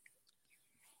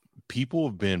 people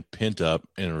have been pent up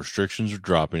and restrictions are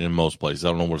dropping in most places. I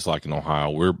don't know what it's like in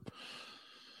Ohio.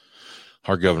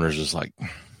 Our governor's just like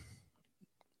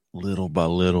little by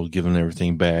little giving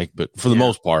everything back, but for the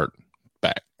most part,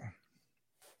 back.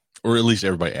 Or at least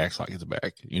everybody acts like it's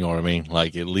back. You know what I mean?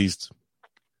 Like, at least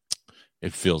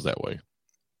it feels that way.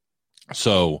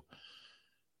 So,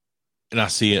 and I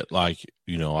see it like,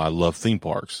 I love theme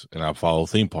parks and I follow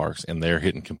theme parks, and they're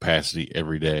hitting capacity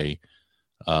every day.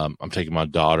 I'm taking my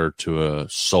daughter to a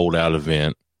sold out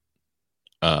event.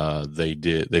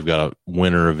 They've got a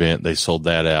winter event. They sold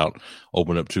that out,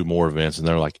 opened up 2 more events, and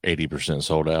they're like 80%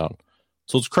 sold out.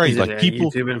 So it's crazy. Like,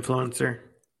 people, YouTube influencer.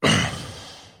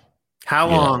 How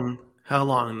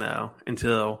long though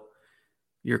until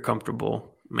you're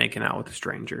comfortable making out with a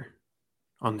stranger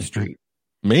on the street?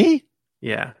 Me?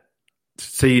 Yeah.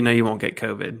 So you won't get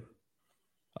COVID.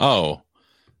 Oh,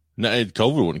 no,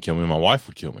 COVID wouldn't kill me. My wife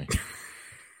would kill me.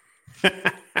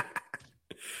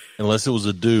 Unless it was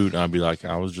a dude, I'd be like,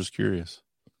 I was just curious.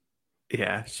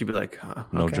 Yeah, she'd be like,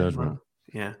 no okay, judgment. Well,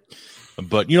 yeah.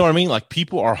 But you know what I mean? Like,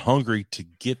 people are hungry to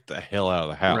get the hell out of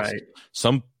the house. Right.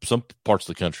 Some parts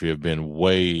of the country have been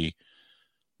way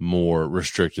more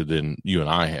restricted than you and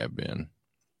I have been.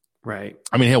 Right.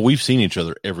 I mean, hell, we've seen each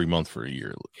other every month for a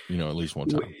year, at least one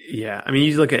time. Yeah. I mean,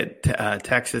 you look at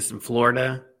Texas and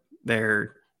Florida,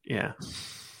 they're, yeah.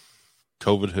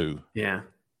 COVID who? Yeah.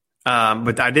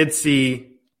 But I did see,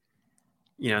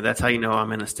 that's how you know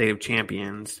I'm in a state of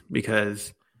champions,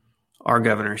 because our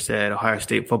governor said Ohio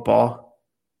State football,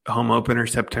 home opener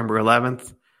September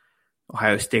 11th,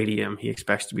 Ohio Stadium, he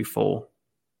expects to be full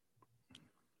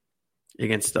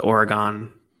against the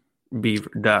Oregon Beaver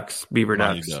Ducks.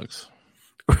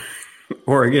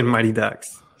 Oregon Mighty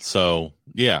Ducks. So,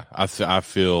 yeah, I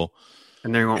feel.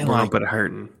 And they're going to put a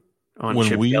hurting on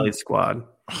Chip Kelly's squad.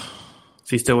 Is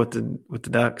he still with the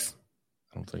Ducks?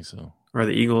 I don't think so. Or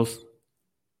the Eagles?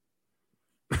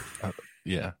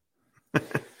 Yeah.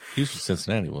 He was from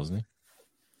Cincinnati, wasn't he?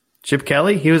 Chip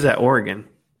Kelly? He was at Oregon.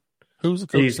 Who was the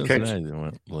coach of Cincinnati that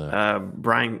went left?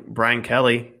 Brian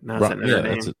Kelly.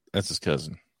 That's his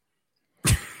cousin.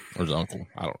 Or his uncle.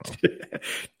 I don't know.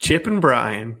 Chip and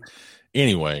Brian.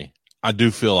 Anyway, I do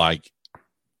feel like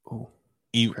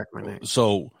crack my neck.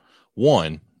 So,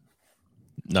 one,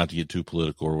 not to get too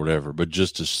political or whatever, but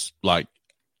just to, like,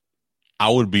 I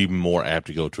would be more apt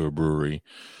to go to a brewery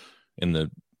in the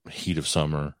heat of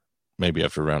summer, maybe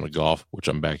after a round of golf, which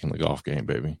I'm back in the golf game,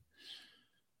 baby.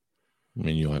 I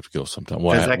mean, you'll have to go sometime.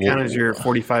 Does that count as your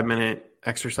 45-minute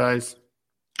exercise?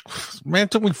 Man,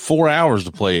 it took me 4 hours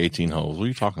to play 18 holes. What are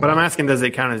you talking about? But I'm asking, does it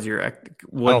count as your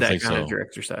as your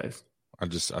exercise?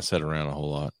 I sat around a whole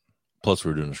lot. Plus,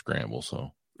 we were doing a scramble,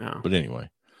 so. Oh. But anyway,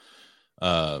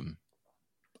 I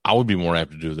would be more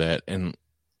apt to do that. And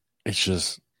it's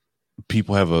just,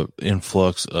 people have an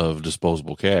influx of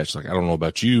disposable cash. Like, I don't know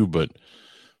about you, but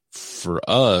for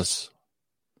us,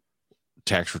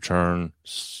 tax return,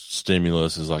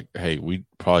 stimulus is like, hey, we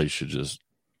probably should just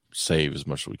save as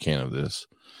much as we can of this,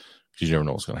 because you never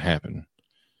know what's going to happen.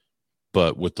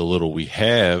 But with the little we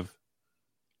have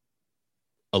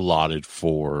allotted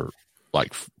for,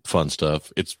 like, fun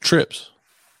stuff, it's trips.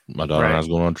 My daughter and I is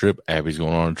going on a trip. Abby's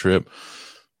going on a trip.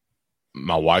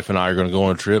 My wife and I are going to go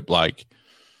on a trip. Like,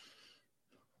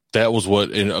 that was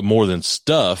what, more than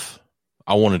stuff,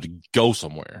 I wanted to go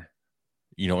somewhere,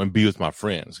 and be with my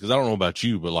friends. Because I don't know about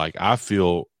you, but, like, I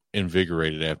feel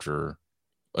invigorated after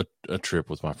a trip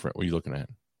with my friend. What are you looking at?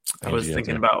 I was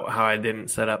thinking about how I didn't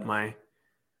set up my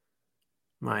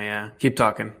keep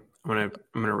talking. I'm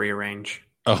gonna rearrange.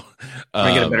 Oh,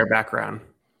 get a better background.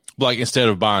 Like, instead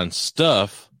of buying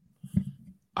stuff,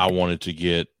 I want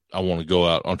to go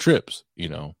out on trips,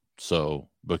 so,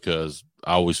 because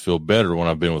I always feel better when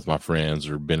I've been with my friends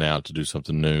or been out to do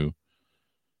something new.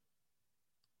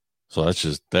 So that's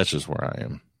just where I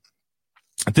am.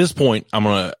 At this point, I'm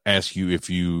going to ask you if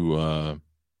you,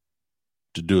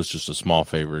 to do us just a small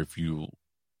favor. If you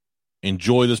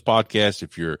enjoy this podcast,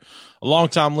 if you're a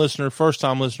long-time listener,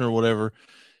 first-time listener, whatever,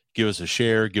 give us a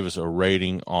share, give us a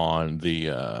rating on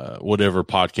the whatever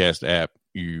podcast app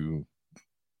you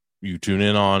tune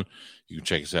in on. You can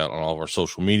check us out on all of our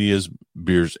social medias,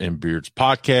 Beers and Beards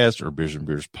Podcast or Beers and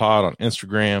Beards Pod on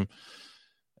Instagram.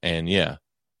 And yeah,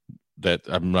 that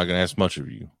I'm not going to ask much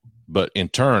of you. But in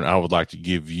turn, I would like to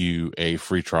give you a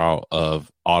free trial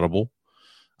of Audible.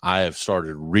 I have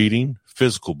started reading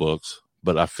physical books,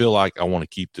 but I feel like I want to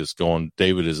keep this going.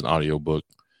 David is an audiobook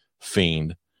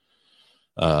fiend.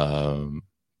 But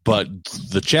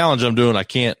the challenge I'm doing,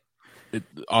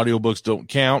 audiobooks don't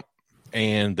count,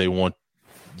 and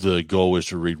the goal is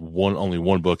to read only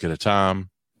one book at a time,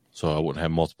 so I wouldn't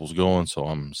have multiples going, so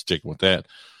I'm sticking with that.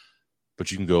 But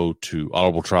you can go to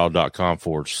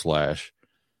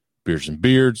audibletrial.com/Beers and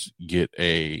Beards, get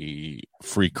a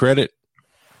free credit.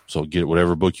 So get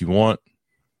whatever book you want.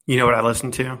 You know what I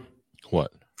listened to?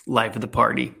 What? Life of the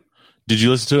Party. Did you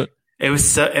listen to it? It was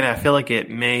so, and I feel like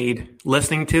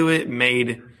listening to it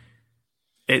made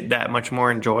it that much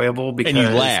more enjoyable, because. And you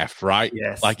laughed, right?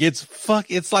 Yes. Like, it's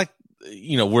like,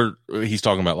 he's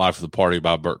talking about Life of the Party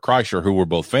by Bert Kreischer, who we're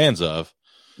both fans of.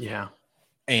 Yeah.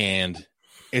 And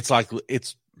it's like,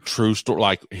 it's true story,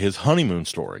 like his honeymoon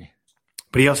story.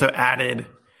 But he also added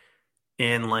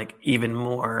in, like, even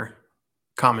more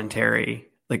commentary,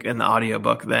 like, in the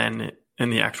audiobook than in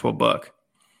the actual book.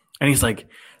 And he's like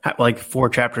 4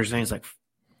 chapters in, he's like,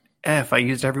 I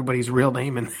used everybody's real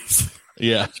name in this.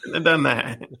 Yeah. Shouldn't have done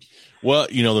that. Well,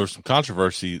 there was some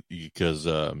controversy because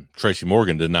Tracy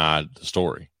Morgan denied the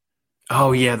story.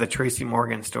 Oh, yeah. The Tracy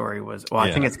Morgan story was, well, I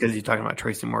Yeah. think it's because you're talking about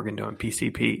Tracy Morgan doing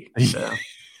PCP.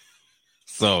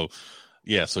 So,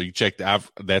 So you check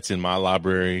that's in my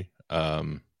library.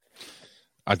 I'm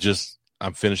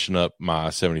finishing up my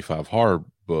 75 Hard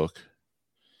book,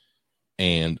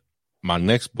 and my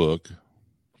next book,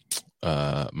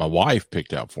 my wife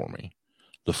picked out for me,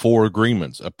 The 4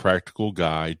 Agreements: A Practical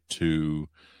Guide to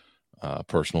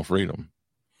Personal Freedom.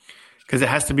 because it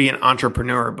has to be an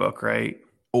entrepreneur book, right?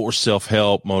 Or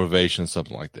self-help, motivation,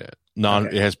 something like that.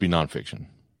 Okay. It has to be nonfiction.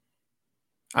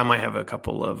 I might have a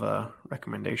couple of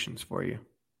recommendations for you.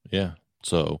 Yeah.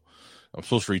 So I'm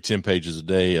supposed to read 10 pages a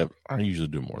day. I usually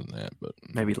do more than that, but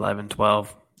Maybe 11,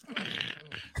 12. I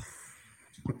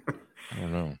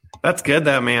don't know. That's good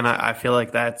though, man. I feel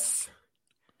like it's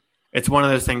one of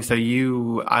those things. So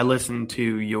I listened to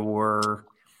your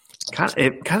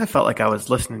it kind of felt like I was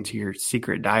listening to your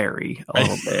secret diary a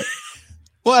little bit.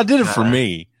 Well, I did it for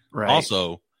me. Right.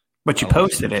 Also, but you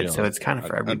posted it, so it's kind of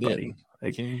for everybody.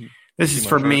 Like, this is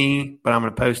for me, but I'm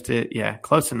going to post it. Yeah,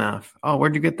 close enough. Oh,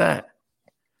 where'd you get that?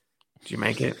 Did you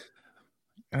make it?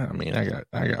 I mean,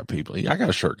 I got people. I got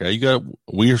a shirt guy.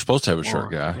 We are supposed to have a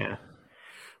shirt guy. Yeah.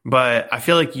 But I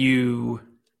feel like you.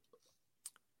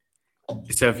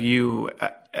 So if you,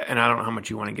 and I don't know how much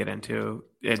you want to get into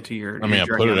your. I mean, I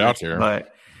put it out there,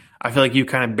 but I feel like you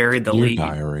kind of buried the lead.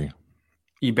 Diary.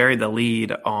 You buried the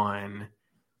lead on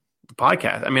the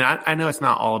podcast. I mean, I know it's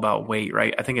not all about weight,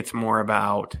 right? I think it's more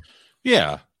about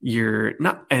your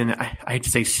not, and I hate to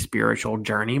say spiritual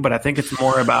journey, but I think it's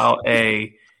more about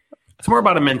a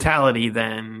mentality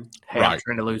than, hey, I'm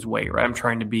trying to lose weight, right? I'm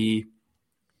trying to be,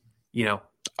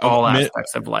 all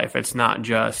aspects of life. It's not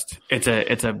just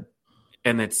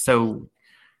and it's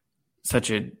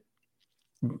such a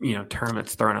term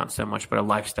that's thrown out so much, but a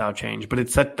lifestyle change. But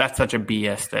that's such a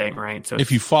BS thing, right? So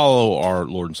if you follow our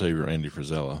Lord and Savior Andy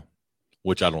Frisella,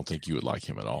 which I don't think you would like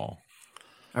him at all,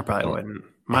 I probably wouldn't.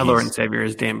 My Lord and Savior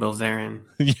is Dan Bilzerian.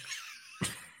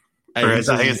 Or is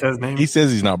that how you say his name? He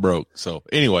says he's not broke. So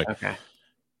anyway, okay.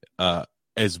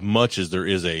 As much as there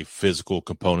is a physical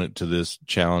component to this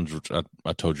challenge, which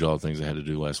I told you all the things I had to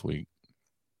do last week,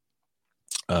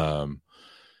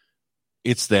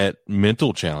 it's that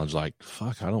mental challenge. Like,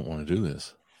 fuck, I don't want to do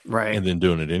this, right? And then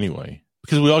doing it anyway,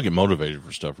 because we all get motivated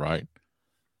for stuff, right?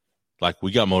 Like,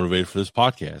 we got motivated for this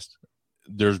podcast.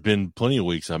 There's been plenty of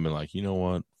weeks I've been like, you know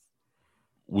what,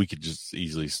 we could just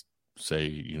easily say,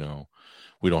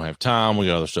 we don't have time. We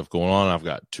got other stuff going on. I've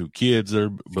got 2 kids there,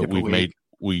 but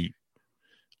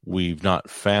we've not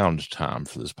found time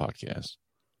for this podcast.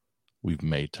 We've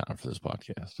made time for this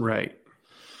podcast. Right.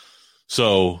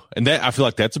 So, and that, I feel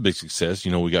like that's a big success.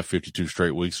 We got 52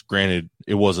 straight weeks. Granted,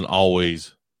 it wasn't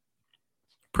always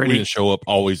pretty. We didn't show up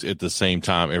always at the same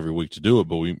time every week to do it,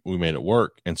 but we made it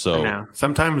work. And so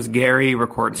sometimes Gary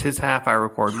records his half. I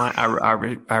record my,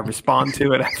 I respond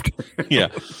to it after. Yeah.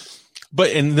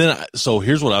 But, and then, so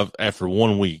here's what after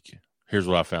 1 week, here's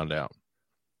what I found out.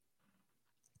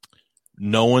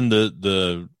 Knowing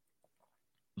the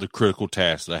critical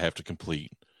tasks that I have to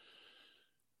complete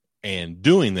and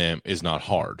doing them is not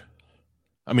hard.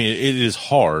 I mean, it is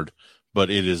hard, but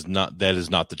that is not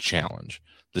the challenge.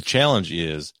 The challenge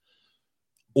is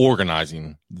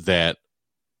organizing that,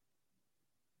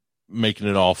 making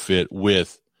it all fit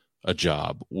with a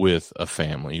job, with a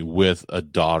family, with a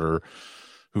daughter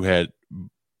who had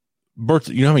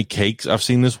birthday. You know how many cakes I've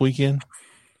seen this weekend?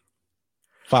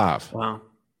 5. Wow.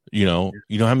 You know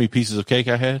how many pieces of cake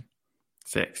I had?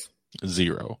 6.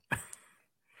 0.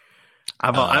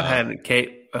 I've had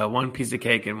cake, 1 piece of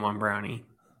cake and 1 brownie.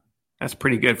 That's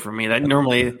pretty good for me. That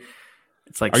normally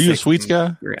it's like. Are you a sweets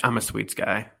guy? I'm a sweets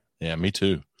guy. Yeah, me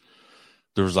too.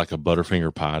 There was like a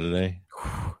Butterfinger pie today.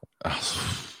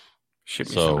 Ship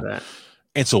me some of that.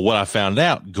 And so what I found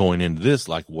out going into this,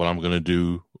 like what I'm going to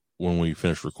do when we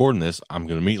finish recording this, I'm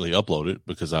going to immediately upload it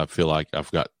because I feel like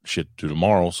I've got shit to do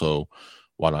tomorrow. So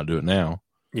why not do it now?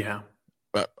 Yeah.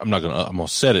 But I'm going to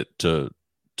set it to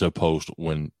post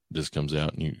when this comes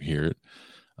out and you hear it.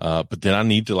 But then I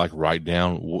need to like write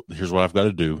down, here's what I've got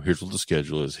to do. Here's what the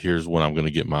schedule is. Here's when I'm going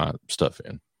to get my stuff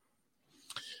in.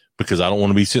 Because I don't want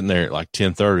to be sitting there at like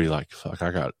 10:30, like, fuck, I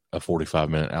got a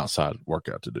 45-minute outside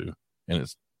workout to do. And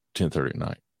it's 10:30 at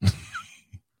night.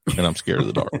 And I'm scared of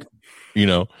the dark,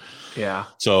 Yeah.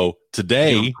 So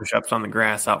today. Push-ups on the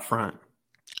grass out front.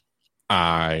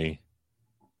 I've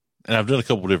done a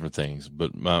couple different things,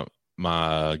 but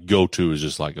my go-to is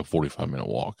just like a 45-minute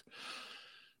walk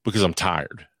because I'm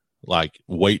tired. Like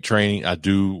weight training, I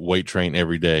do weight train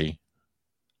every day.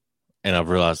 and I've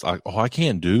realized, I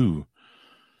can't do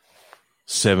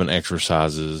 7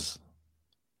 exercises,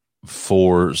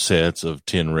 4 sets of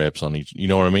 10 reps on each. You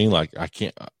know what I mean? Like I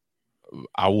can't.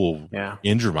 I will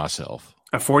injure myself.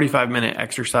 A 45-minute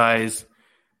exercise.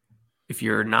 If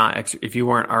you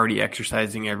weren't already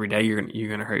exercising every day, you're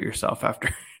gonna hurt yourself after.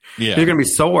 Yeah, you're gonna be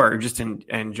sore just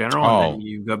in general. Oh. And then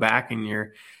you go back and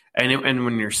and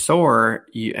when you're sore,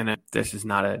 this is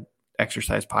not a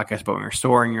exercise podcast, but when you're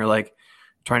sore and you're like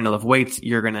trying to lift weights,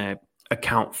 you're gonna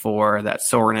account for that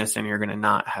soreness, and you're gonna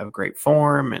not have great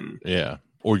form. And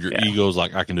or your ego's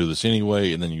like, I can do this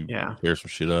anyway, and then you tear some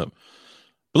shit up.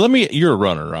 But you're a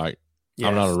runner, right? Yes.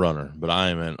 I'm not a runner, but I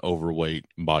am an overweight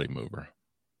body mover.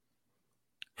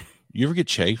 You ever get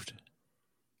chafed?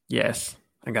 Yes,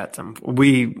 I got some.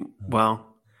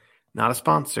 Not a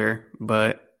sponsor,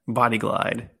 but Body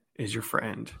Glide is your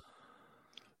friend.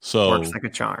 So works like a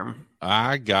charm.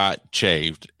 I got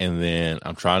chafed, and then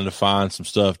I'm trying to find some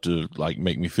stuff to like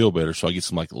make me feel better. So I get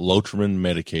some like Lotrimin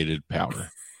medicated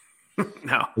powder.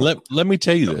 No, let me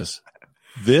tell you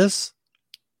this.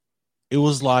 It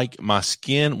was like my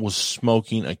skin was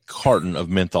smoking a carton of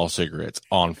menthol cigarettes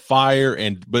on fire,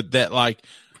 but that like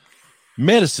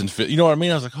medicine fit. You know what I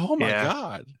mean? I was like, oh my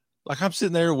God. Like I'm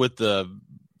sitting there with the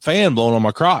fan blowing on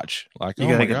my crotch. Like,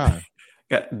 oh my God.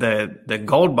 The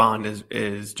Gold Bond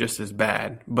is just as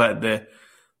bad, but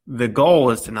the goal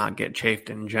is to not get chafed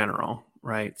in general,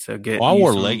 right? So I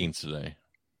wore leggings today.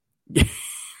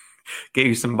 Get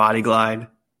you some Body Glide.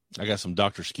 I got some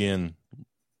Dr. Skin.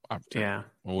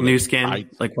 New Skin,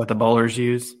 like what the bowlers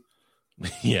use.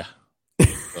 Yeah.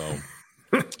 So,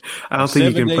 I don't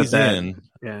think you can put that in.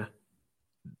 Yeah.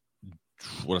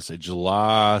 What I say?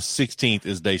 July 16th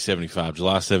is day 75.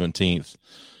 July 17th,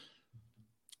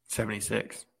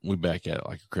 76. We back at it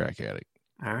like a crack addict.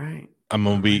 All right. I'm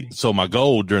gonna be. So my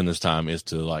goal during this time is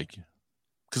to like,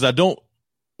 because I don't.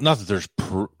 Not that there's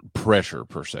pressure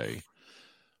per se,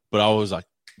 but I was like,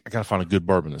 I got to find a good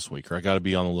bourbon this week, or I got to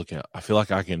be on the lookout. I feel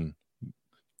like I can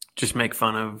just make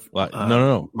fun of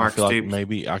no. Mark I feel like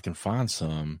maybe I can find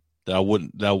some that I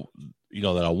want that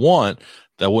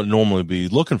I wouldn't normally be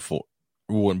looking for,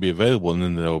 wouldn't be available, and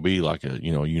then there'll be like a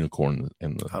unicorn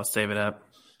in the. I'll save it up.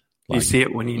 Like, you see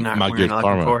it when you're not looking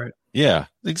for it. Yeah,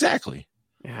 exactly.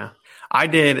 Yeah, I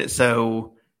did.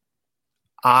 So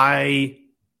I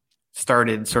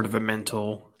started sort of a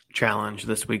mental challenge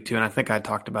this week too, and I think I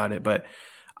talked about it, but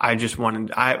I just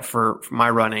wanted for my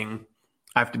running,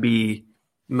 I have to be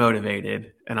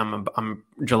motivated, and I'm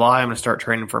July. I'm going to start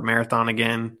training for a marathon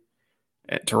again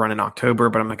to run in October,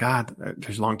 but I'm like, God,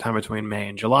 there's a long time between May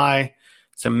and July.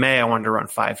 So May, I wanted to run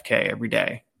 5K every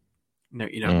day.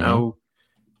 No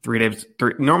 3 days.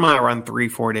 Normally, I run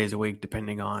 3-4 days a week,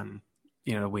 depending on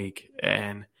the week,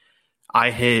 and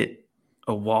I hit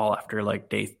a wall after like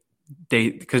day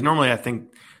because normally I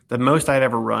think the most I'd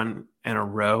ever run in a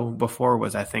row before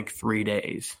was I think 3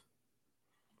 days.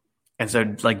 And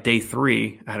so like day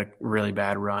 3, I had a really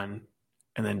bad run.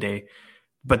 And then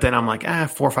but then I'm like,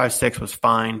 4, 5, 6 was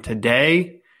fine.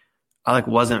 Today, I like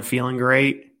wasn't feeling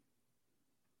great.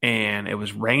 And it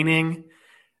was raining.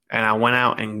 And I went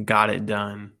out and got it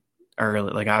done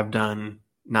early. Like I've done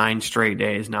 9 straight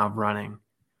days now of running.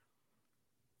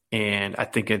 And I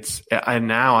think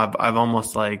I've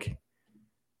almost like,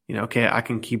 okay, I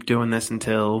can keep doing this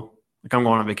until like I'm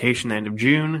going on vacation the end of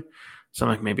June. So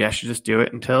I'm like, maybe I should just do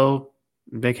it until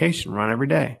vacation, run every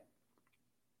day.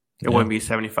 It wouldn't be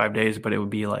 75 days, but it would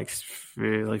be like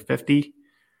 50.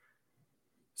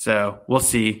 So we'll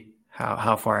see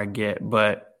how far I get,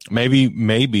 but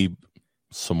maybe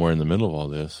somewhere in the middle of all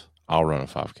this, I'll run a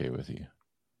 5K with you.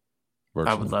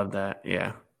 Virtually. I would love that.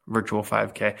 Yeah. Virtual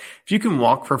 5K. If you can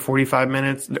walk for 45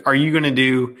 minutes, are you going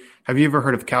to have you ever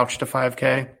heard of Couch to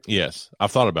 5K? Yes.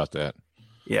 I've thought about that.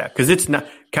 Yeah. Cause it's not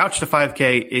Couch to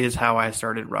 5K is how I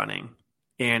started running.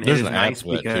 And there's it is an nice app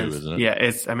for because that too, isn't it? Yeah,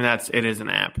 it is an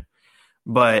app,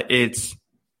 but it's,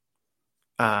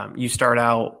 you start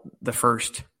out the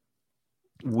first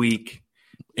week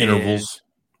intervals,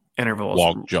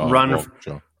 walk, jog,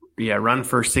 run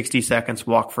for 60 seconds,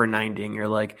 walk for 90. And you're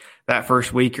like, that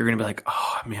first week, you're going to be like,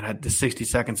 oh man, the 60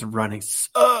 seconds of running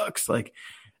sucks. Like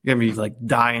you're going to be like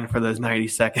dying for those 90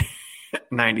 seconds.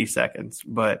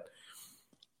 But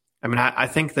I mean, I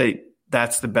think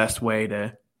that's the best way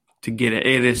to get it.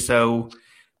 It is so,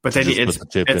 but then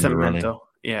it's a mental,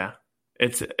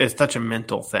 it's such a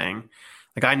mental thing.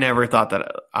 Like I never thought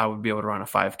that I would be able to run a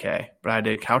 5K, but I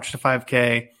did Couch to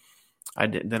 5K. I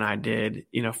did 5K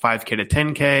to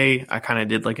 10K. I kind of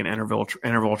did like an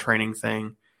interval training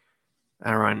thing.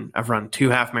 I've run 2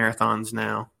 half marathons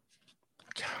now.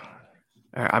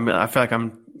 I feel like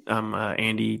I'm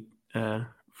Andy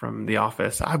from The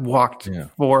Office. I've walked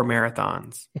 4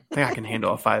 marathons. I think I can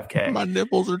handle a 5K. My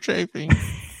nipples are chafing.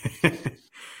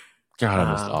 God,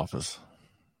 I miss The Office.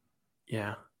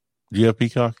 Yeah. Do you have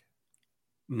Peacock?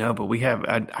 No, but we have.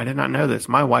 I did not know this.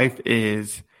 My wife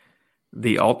is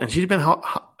and she's been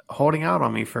holding out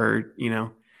on me for,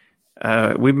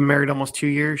 we've been married almost 2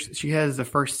 years. She has the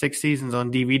first 6 seasons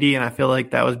on DVD, and I feel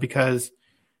like that was because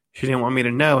she didn't want me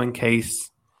to know in case,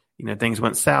 things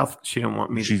went south. She didn't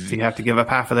want me to have to give up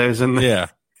half of those in the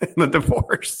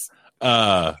divorce.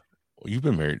 You've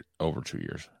been married over 2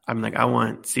 years. I'm like, I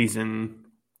want season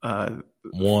one.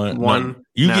 No,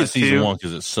 you get season 2 1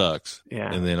 because it sucks.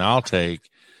 Yeah. And then I'll take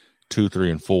 2,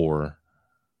 3, and 4.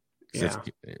 Yeah.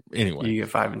 Anyway, you get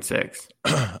 5 and 6.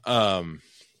 Yeah.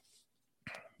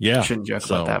 I shouldn't joke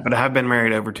about that, but I have been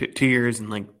married over 2 years and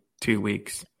like 2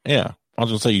 weeks. Yeah. I was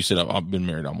going to say, you said I've been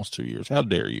married almost 2 years. How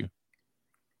dare you?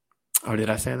 Oh,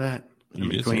 did I say that? You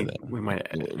did say that. We might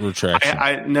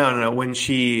retraction. No. When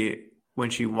she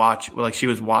watched, she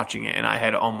was watching it, and I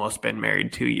had almost been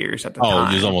married 2 years at the time.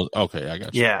 Oh, it was almost okay. I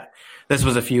got you. Yeah, this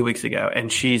was a few weeks ago,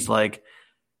 and she's like,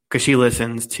 because she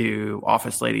listens to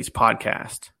Office Ladies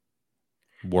podcast,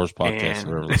 worst podcast I've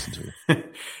ever listened to,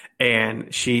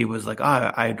 and she was like,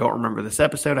 I don't remember this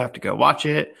episode. I have to go watch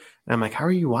it. And I'm like, how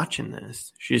are you watching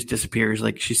this? She just disappears,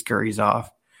 like she scurries off,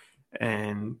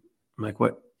 and I'm like,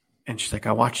 what? And she's like,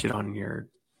 I watched it on your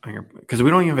because we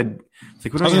don't even have a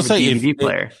DVD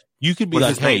player. You could be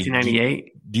like, hey,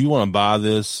 1998. Do you want to buy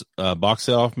this box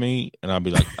set off me? And I'd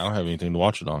be like, I don't have anything to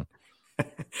watch it on.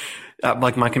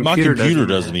 Like my computer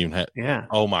doesn't even have. Yeah.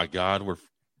 Oh my God, we're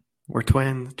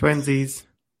twinsies.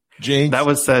 Jinx. That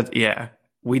was such. Yeah,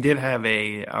 we did have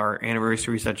our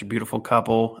anniversary. Such a beautiful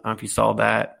couple. I don't know if you saw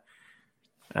that.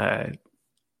 That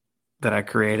I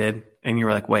created, and you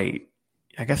were like, wait.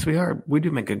 I guess we do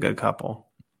make a good couple.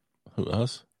 Who,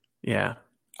 us? Yeah.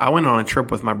 I went on a trip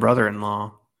with my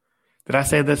brother-in-law. Did I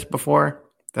say this before?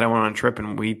 That I went on a trip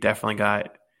and we definitely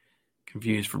got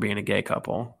confused for being a gay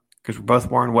couple because we're both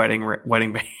wearing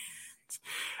wedding bands.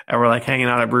 And we're like hanging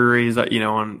out at breweries,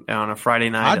 on a Friday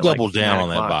night. I doubled down on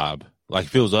that vibe. Like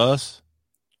if it was us,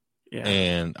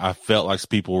 and I felt like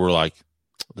people were like,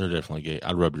 they're definitely gay.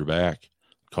 I'd rub your back,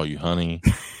 call you honey.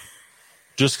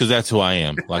 Just because that's who I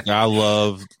am. Like, I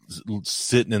love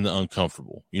sitting in the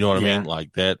uncomfortable. You know what I mean?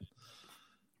 Like that.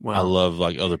 Well, I love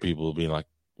like other people being like,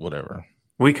 whatever.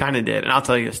 We kind of did. And I'll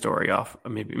tell you a story off.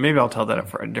 Maybe I'll tell that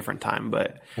for a different time,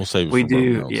 but we'll save it. We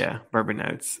do. Yeah. Bourbon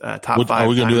Notes. Top 5. Are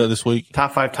we going to do that this week?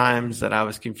 Top 5 times that I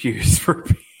was confused for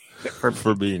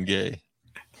being gay.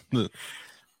 No,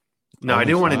 I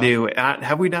do want to do.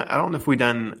 Have we done? I don't know if we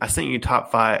done. I sent you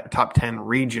top 10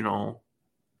 regional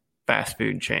fast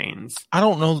food chains. I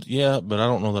don't know. Yeah, but I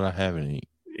don't know that I have any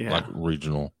like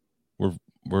regional.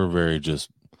 We're very just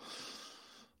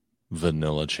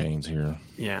vanilla chains here.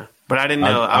 Yeah, but I didn't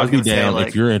know. I'll be down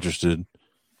if you're interested.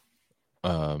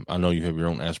 I know you have your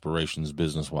own aspirations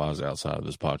business wise outside of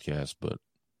this podcast, but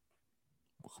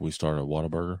can we start a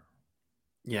Whataburger?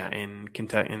 Yeah, in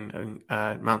Kentucky, in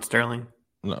Mount Sterling.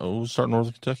 No, we'll start in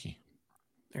Northern Kentucky.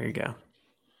 There you go.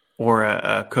 Or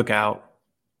a cookout.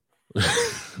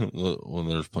 Well,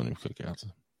 there's plenty of cookouts.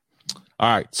 All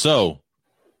right, so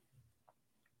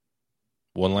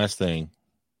one last thing.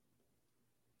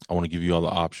 I want to give you all the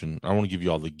option. I want to give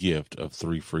you all the gift of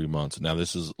 3 free months. Now,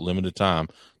 this is limited time.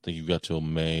 I think you've got till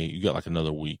May. You got like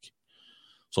another week.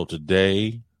 So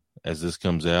today, as this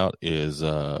comes out, is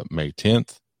May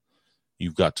 10th.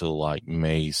 You've got till like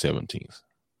May 17th.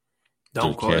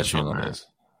 Don't cash in on this.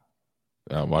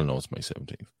 I know it's May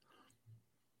 17th.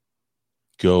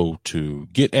 Go to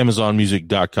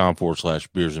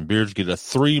getamazonmusic.com/beers and beards. Get a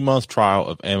 3-month trial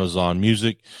of Amazon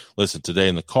Music. Listen, today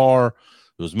in the car,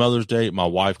 it was Mother's Day. My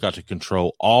wife got to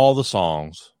control all the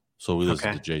songs. So we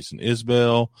listened to Jason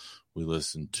Isbell. We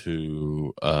listened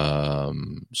to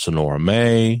Sonora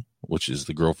May, which is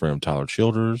the girlfriend of Tyler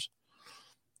Childers.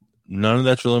 None of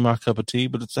that's really my cup of tea,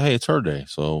 but it's her day.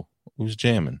 So we was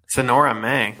jamming. Sonora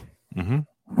May. Mm-hmm.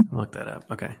 Look that up.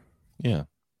 Okay. Yeah.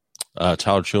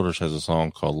 Tyler Childers has a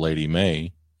song called Lady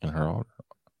May in her honor.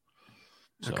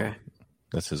 So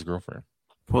that's his girlfriend.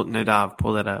 Pull that up.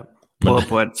 Pull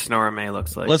up what Sonora May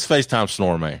looks like. Let's FaceTime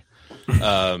Sonora May.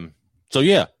 So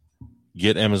yeah,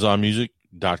 get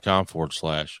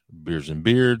amazonmusic.com/beers and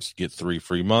beards. Get 3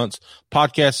 free months,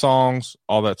 podcast songs,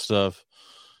 all that stuff.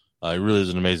 It really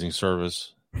is an amazing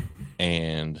service,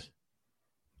 and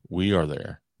we are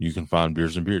there. You can find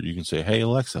Beers and Beards. You can say, "Hey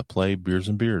Alexa, play Beers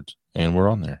and Beards," and we're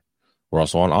on there. We're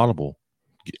also on Audible.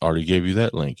 Already gave you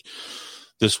that link.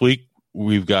 This week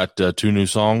we've got 2 new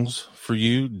songs for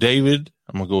you, David.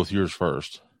 I'm gonna go with yours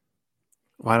first.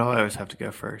 Why do I always have to go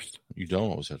first? You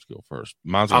don't always have to go first.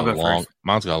 Mine's got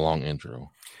a long intro.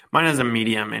 Mine has a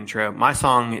medium intro. My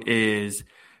song is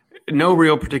no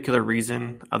real particular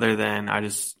reason other than I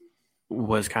just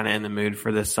was kind of in the mood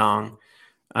for this song.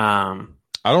 I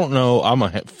don't know. I'm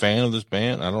a fan of this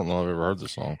band. I don't know if I've ever heard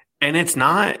this song. And it's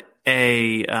not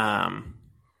a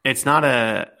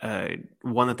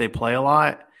one that they play a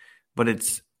lot, but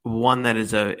it's one that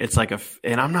is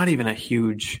and I'm not even a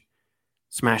huge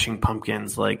Smashing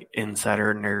Pumpkins like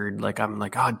insider nerd. Like I'm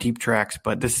like, deep tracks,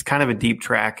 but this is kind of a deep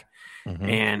track. Mm-hmm.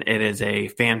 And it is a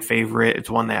fan favorite. It's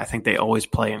one that I think they always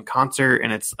play in concert,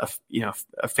 and it's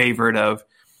a favorite of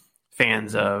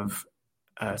fans of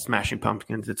Smashing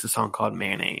Pumpkins. It's a song called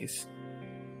Mayonnaise,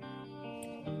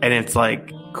 and it's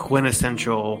like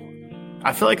quintessential.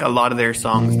 I feel like a lot of their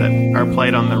songs that are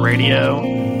played on the radio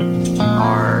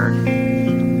are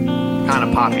kind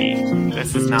of poppy.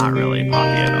 This is not really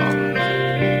poppy at all.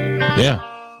 Yeah.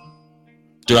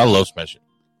 Dude, I love Smashing.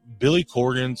 Billy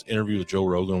Corgan's interview with Joe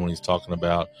Rogan when he's talking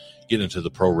about getting into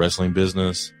the pro wrestling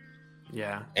business.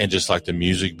 Yeah. And just like the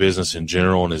music business in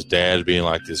general, and his dad being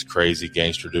like this crazy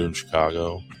gangster dude in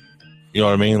Chicago. You know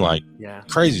what I mean? Like,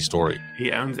 crazy story.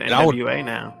 He owns NWA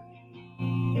now.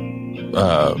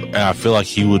 And I feel like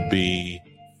he would be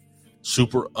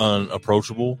super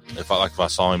unapproachable if I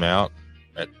saw him out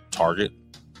at Target.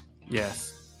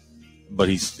 Yes. But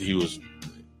he was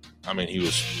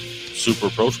super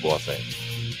approachable, I think.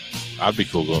 I'd be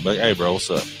cool going, like, hey, bro, what's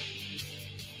up?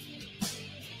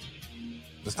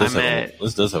 This does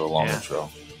have a long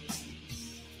intro.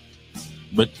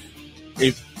 But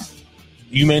if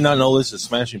you may not know this as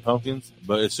Smashing Pumpkins,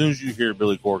 but as soon as you hear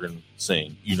Billy Corgan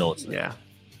sing, you know it's there. Yeah.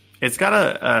 It's got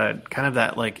a kind of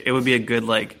that, like, it would be a good,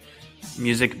 like,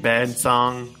 music bed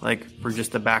song, like, for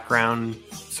just the background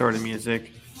sort of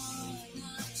music.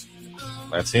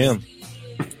 That's him.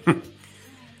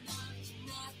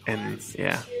 And,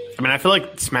 yeah. I mean, I feel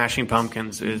like Smashing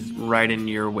Pumpkins is right in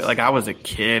your way. Like, I was a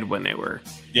kid when they were.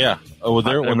 Yeah. Oh,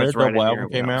 when their double album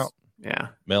came out. Yeah.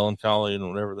 Melancholy and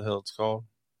whatever the hell it's called.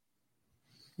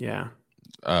 Yeah.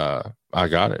 I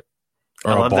got it.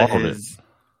 Or I borrowed it.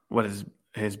 What is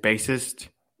his bassist?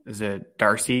 Is it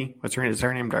Darcy? Is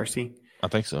her name Darcy? I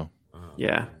think so.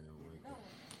 Yeah.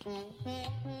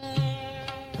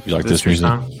 You like this music?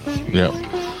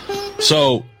 Yeah.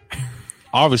 So,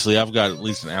 obviously, I've got at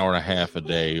least an hour and a half a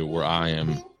day where I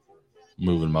am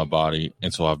moving my body.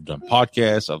 And so I've done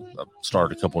podcasts. I've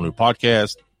started a couple new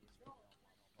podcasts.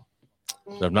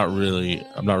 I'm not really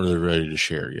ready to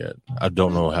share yet. I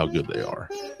don't know how good they are,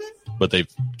 but they've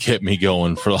kept me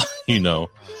going for, like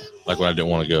when I didn't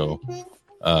want to go.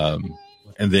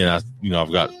 And then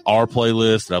I've got our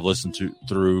playlist that I've listened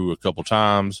through a couple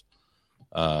times.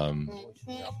 And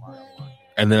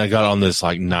then I got on this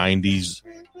like 90s,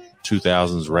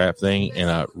 2000s rap thing, and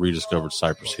I rediscovered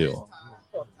Cypress Hill.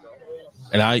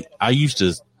 And I used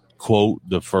to quote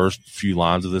the first few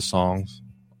lines of this song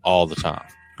all the time.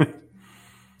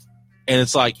 And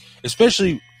it's like,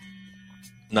 especially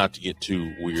not to get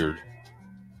too weird,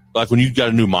 like when you've got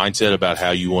a new mindset about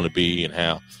how you want to be and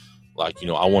how, like,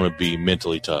 I want to be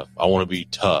mentally tough. I want to be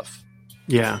tough.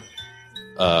 Yeah.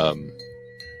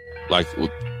 Like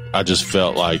I just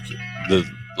felt like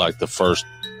the first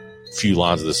few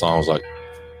lines of the song was like,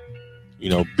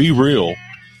 be real.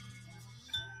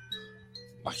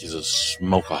 Like he's a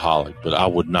smokeaholic, but I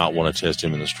would not want to test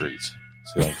him in the streets.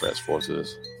 So don't fast forward to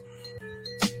this.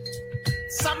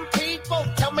 Some people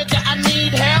tell me that I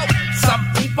need help.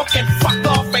 Some people can fuck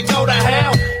off and go to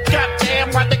hell.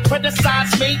 Goddamn, why they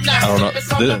criticize me now? I don't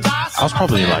know. I was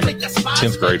probably in like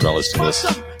 10th grade when I listened to this.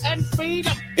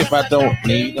 If I don't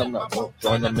need them, I won't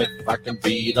join them if I can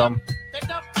beat them. They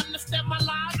don't understand my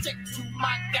logic.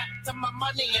 My got to my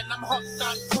money and I'm hooked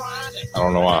on chronic. I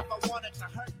don't know why.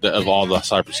 Of all the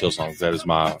Cypress Hill songs, that is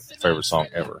my favorite song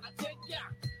ever.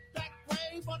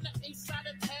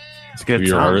 It's a good Have you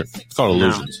song. ever heard it? It's called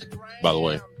Illusions, by the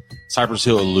way. Cypress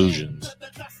Hill Illusions.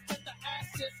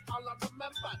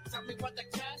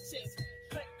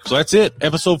 So that's it.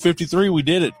 Episode 53. We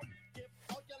did it.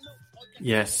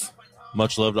 Yes.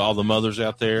 Much love to all the mothers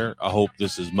out there. I hope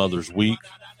this is Mother's Week,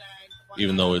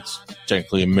 even though it's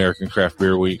technically American Craft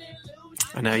Beer Week.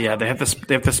 I know. Yeah, they have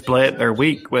to split their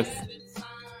week with.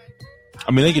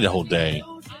 I mean, they get a whole day,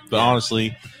 but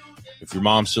honestly, if your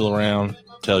mom's still around,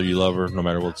 tell her you love her, no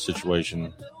matter what the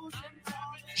situation.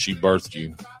 She birthed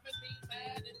you.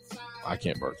 I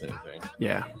can't birth anything.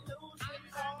 Yeah.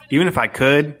 Even if I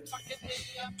could,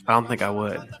 I don't think I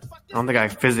would. I don't think I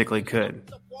physically could.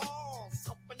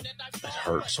 It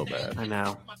hurts so bad. I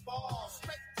know.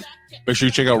 Make sure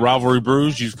you check out Rivalry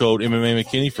Brews. Use code MMA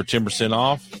McKinney for 10%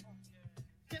 off.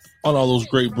 on all those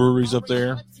great breweries up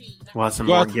there. We'll have some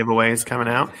Go more out. giveaways coming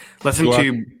out. Listen Go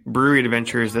to Brewery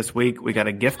Adventures this week. We got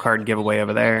a gift card giveaway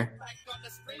over there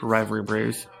for Rivalry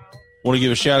Brews. Want to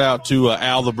give a shout out to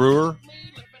Al the Brewer.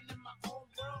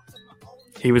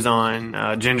 He was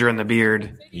on Ginger and the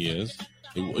Beard. He is.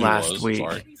 He Last was. week.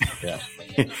 Sorry. Yeah.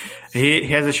 He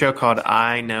has a show called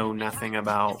I Know Nothing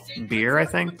About Beer, I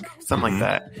think. Something like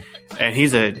that. And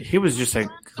he was just a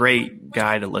great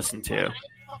guy to listen to.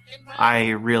 I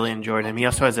really enjoyed him. He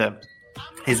also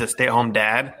he's a stay-at-home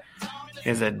dad. He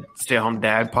has a stay-at-home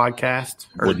dad podcast.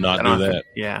 Would not do that.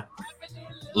 Yeah.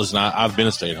 Listen, I've been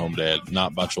a stay-at-home dad,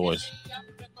 not by choice.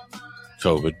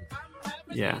 COVID.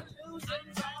 Yeah.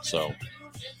 So,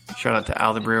 Shout out to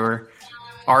Al the Brewer.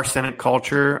 Our Senate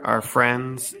Culture, our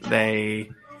friends, they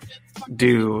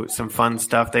do some fun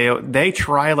stuff. They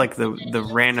try like the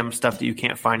random stuff that you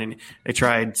can't find in. They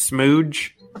tried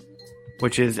Smooge,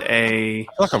 which is a I feel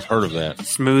like I've heard of that.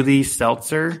 smoothie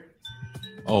seltzer.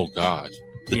 Oh, God.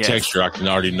 The Yes. texture I can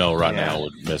already know right Yeah. now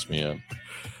would mess me up.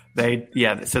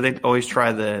 So they always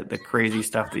try the crazy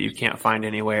stuff that you can't find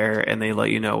anywhere, and they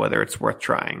let you know whether it's worth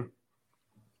trying.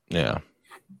 Yeah.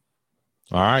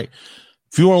 All right.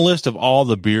 If you want a list of all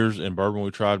the beers and bourbon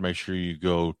we tried, make sure you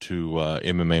go to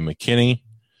MMA McKinney.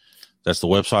 That's the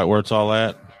website where it's all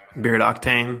at. Beard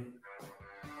Octane.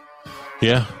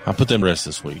 Yeah, I put them to rest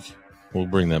this week. We'll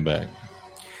bring them back.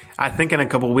 I think in a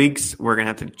couple weeks we're gonna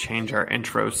have to change our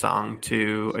intro song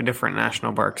to a different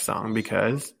National Bark song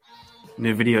because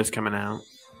new video is coming out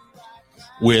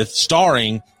With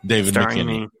starring David starring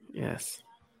McKinney. me. Yes.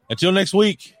 Until next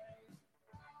week.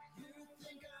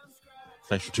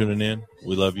 Thanks for tuning in.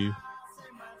 We love you.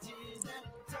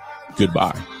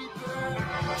 Goodbye.